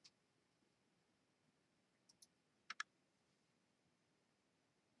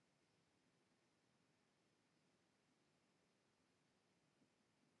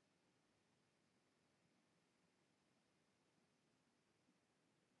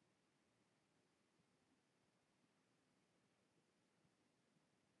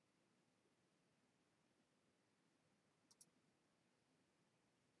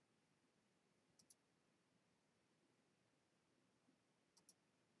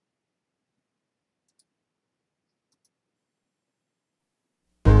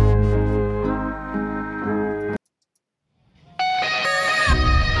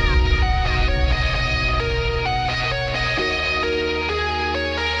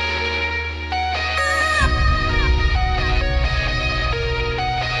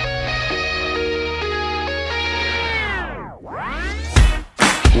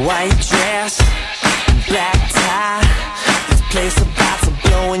 White dress, black tie. This place about to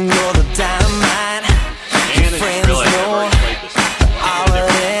blow and you're the dynamite. Your friends know all of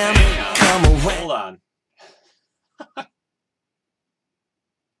them. Come away. Hold on.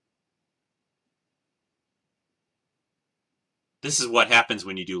 This is what happens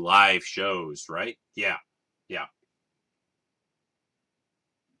when you do live shows, right? Yeah.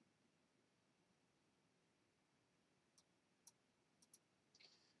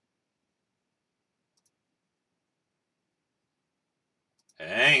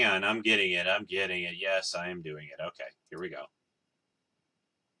 Hang on, I'm getting it. Yes, I am doing it. Okay, here we go.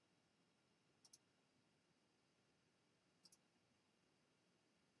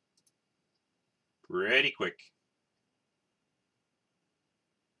 Pretty quick.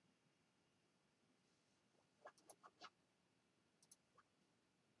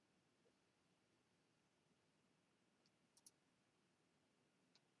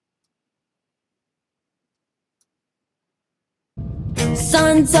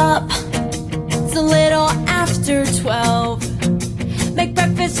 Sun's up, it's a little after 12. Make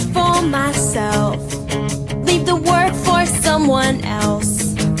breakfast for myself, leave the work for someone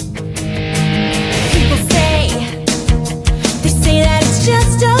else. People say that it's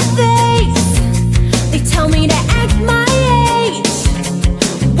just a phase. They tell me to act my age.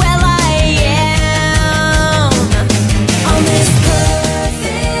 Well, I am on this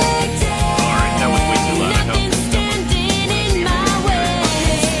perfect day. Alright, that was way too loud. I know.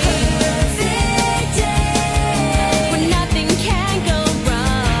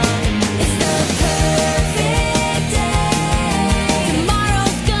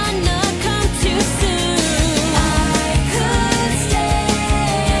 Tomorrow's gonna come too soon.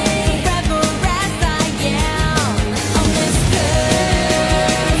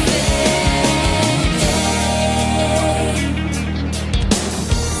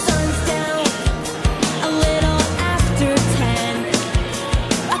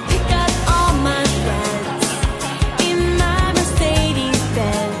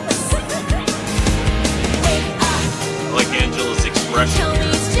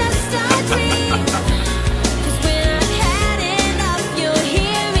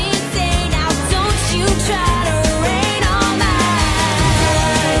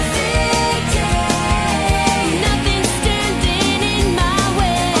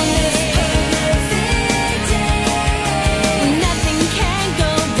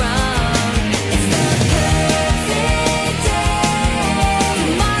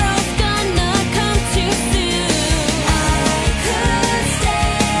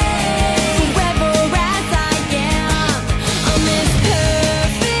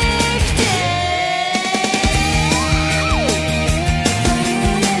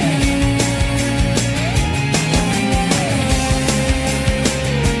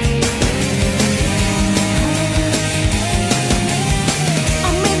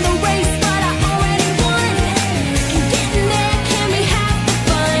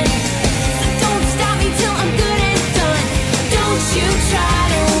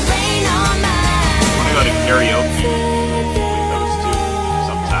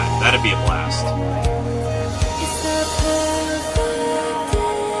 That'd be a blast.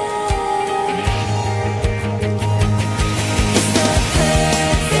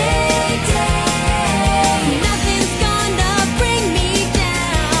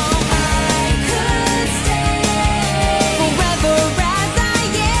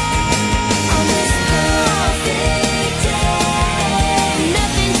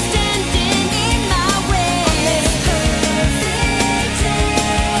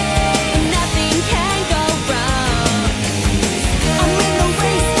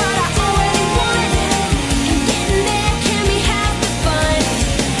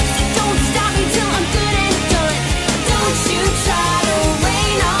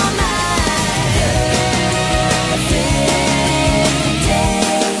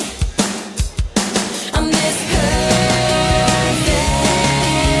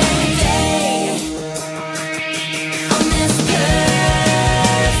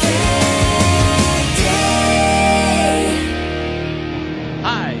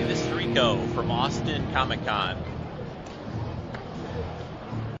 Comic-Con.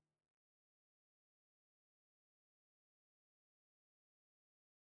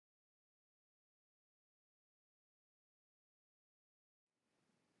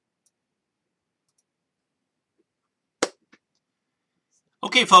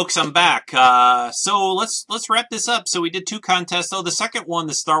 Okay, folks, I'm back. So let's wrap this up. So we did 2 contests. Oh, the second one,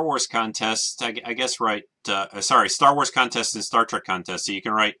 the Star Wars contest, I guess right. Star Wars contest and Star Trek contest. So you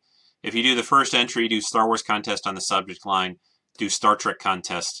can write, if you do the first entry, do Star Wars contest on the subject line, do Star Trek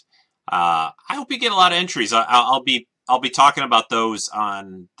contest. I hope you get a lot of entries. I'll be talking about those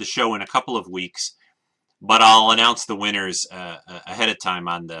on the show in a couple of weeks, but I'll announce the winners ahead of time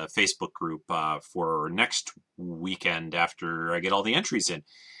on the Facebook group for next weekend after I get all the entries in.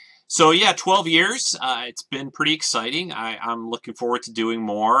 So yeah, 12 years. It's been pretty exciting. I'm looking forward to doing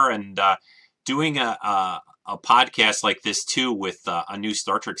more and doing a podcast like this too with a new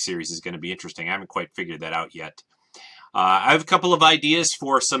Star Trek series is going to be interesting. I haven't quite figured that out yet. I have a couple of ideas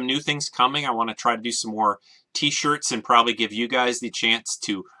for some new things coming. I want to try to do some more t-shirts and probably give you guys the chance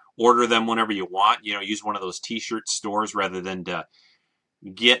to order them whenever you want. You know, use one of those t-shirt stores rather than to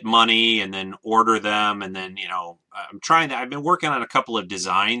get money and then order them. And then, you know, I've been working on a couple of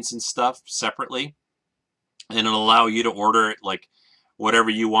designs and stuff separately, and it'll allow you to order it like whatever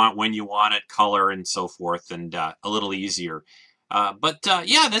you want, when you want it, color and so forth, and a little easier. But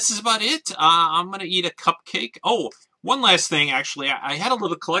yeah, this is about it. I'm going to eat a cupcake. Oh, one last thing, actually. I had a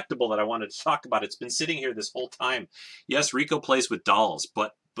little collectible that I wanted to talk about. It's been sitting here this whole time. Yes, Rico plays with dolls,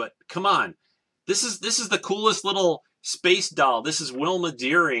 but come on. This is the coolest little space doll. This is Wilma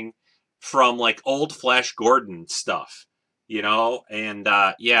Deering from like old Flash Gordon stuff, you know? And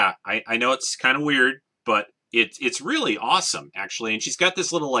yeah, I know it's kind of weird, but it's really awesome, actually. And she's got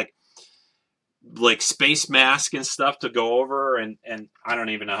this little like space mask and stuff to go over, and I don't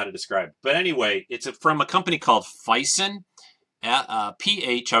even know how to describe it. But anyway, it's from a company called Phicen,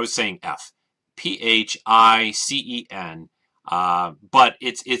 P-H, I was saying F, P-H-I-C-E-N. But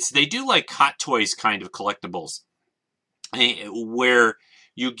they do like Hot Toys kind of collectibles, where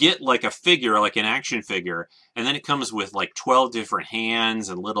you get like a figure, like an action figure, and then it comes with like 12 different hands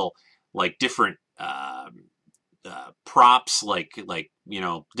and little like different props, like you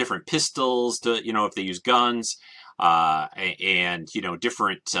know, different pistols to, you know, if they use guns, and you know,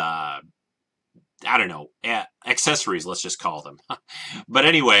 different I don't know, accessories, let's just call them. But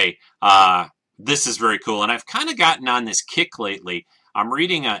anyway, this is very cool, and I've kind of gotten on this kick lately. I'm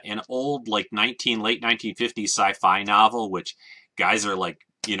reading an old like late 1950s sci-fi novel, which guys are like,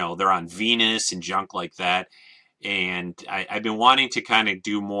 you know, they're on Venus and junk like that, and I've been wanting to kind of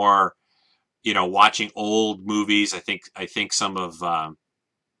do more, you know, watching old movies. I think some of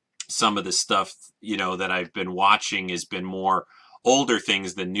the stuff, you know, that I've been watching has been more older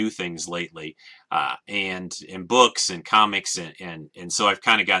things than new things lately, and books and comics, and so I've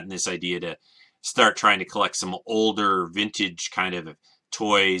kind of gotten this idea to start trying to collect some older vintage kind of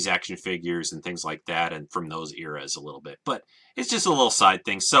toys, action figures, and things like that, and from those eras a little bit. But it's just a little side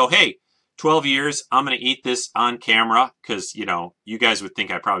thing. So hey, 12 years, I'm going to eat this on camera because, you know, you guys would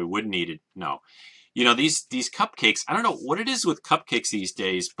think I probably wouldn't eat it. No. You know, these cupcakes, I don't know what it is with cupcakes these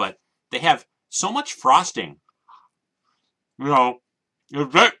days, but they have so much frosting. You know, you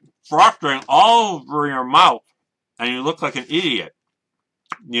get frosting all over your mouth and you look like an idiot.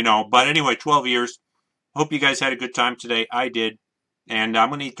 You know, but anyway, 12 years. Hope you guys had a good time today. I did. And I'm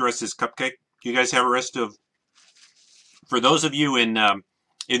going to eat the rest of this cupcake. You guys have a rest of, for those of you in the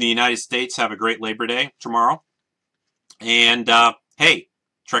United States, have a great Labor Day tomorrow. And hey,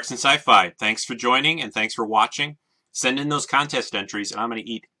 Treks and Sci-Fi, thanks for joining and thanks for watching. Send in those contest entries and I'm going to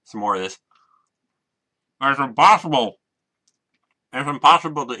eat some more of this. It's impossible. It's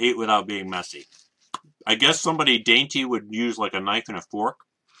impossible to eat without being messy. I guess somebody dainty would use like a knife and a fork.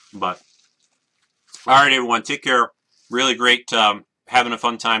 But, alright everyone, take care. Really great having a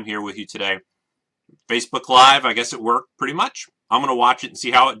fun time here with you today. Facebook Live, I guess it worked pretty much. I'm going to watch it and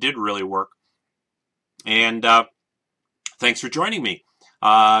see how it did really work. And thanks for joining me.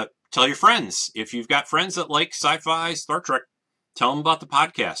 Tell your friends. If you've got friends that like sci-fi, Star Trek, tell them about the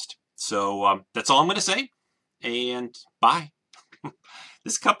podcast. So that's all I'm going to say. And bye.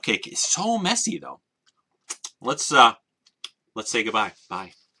 This cupcake is so messy, though. Let's say goodbye.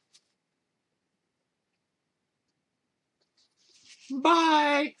 Bye.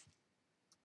 Bye.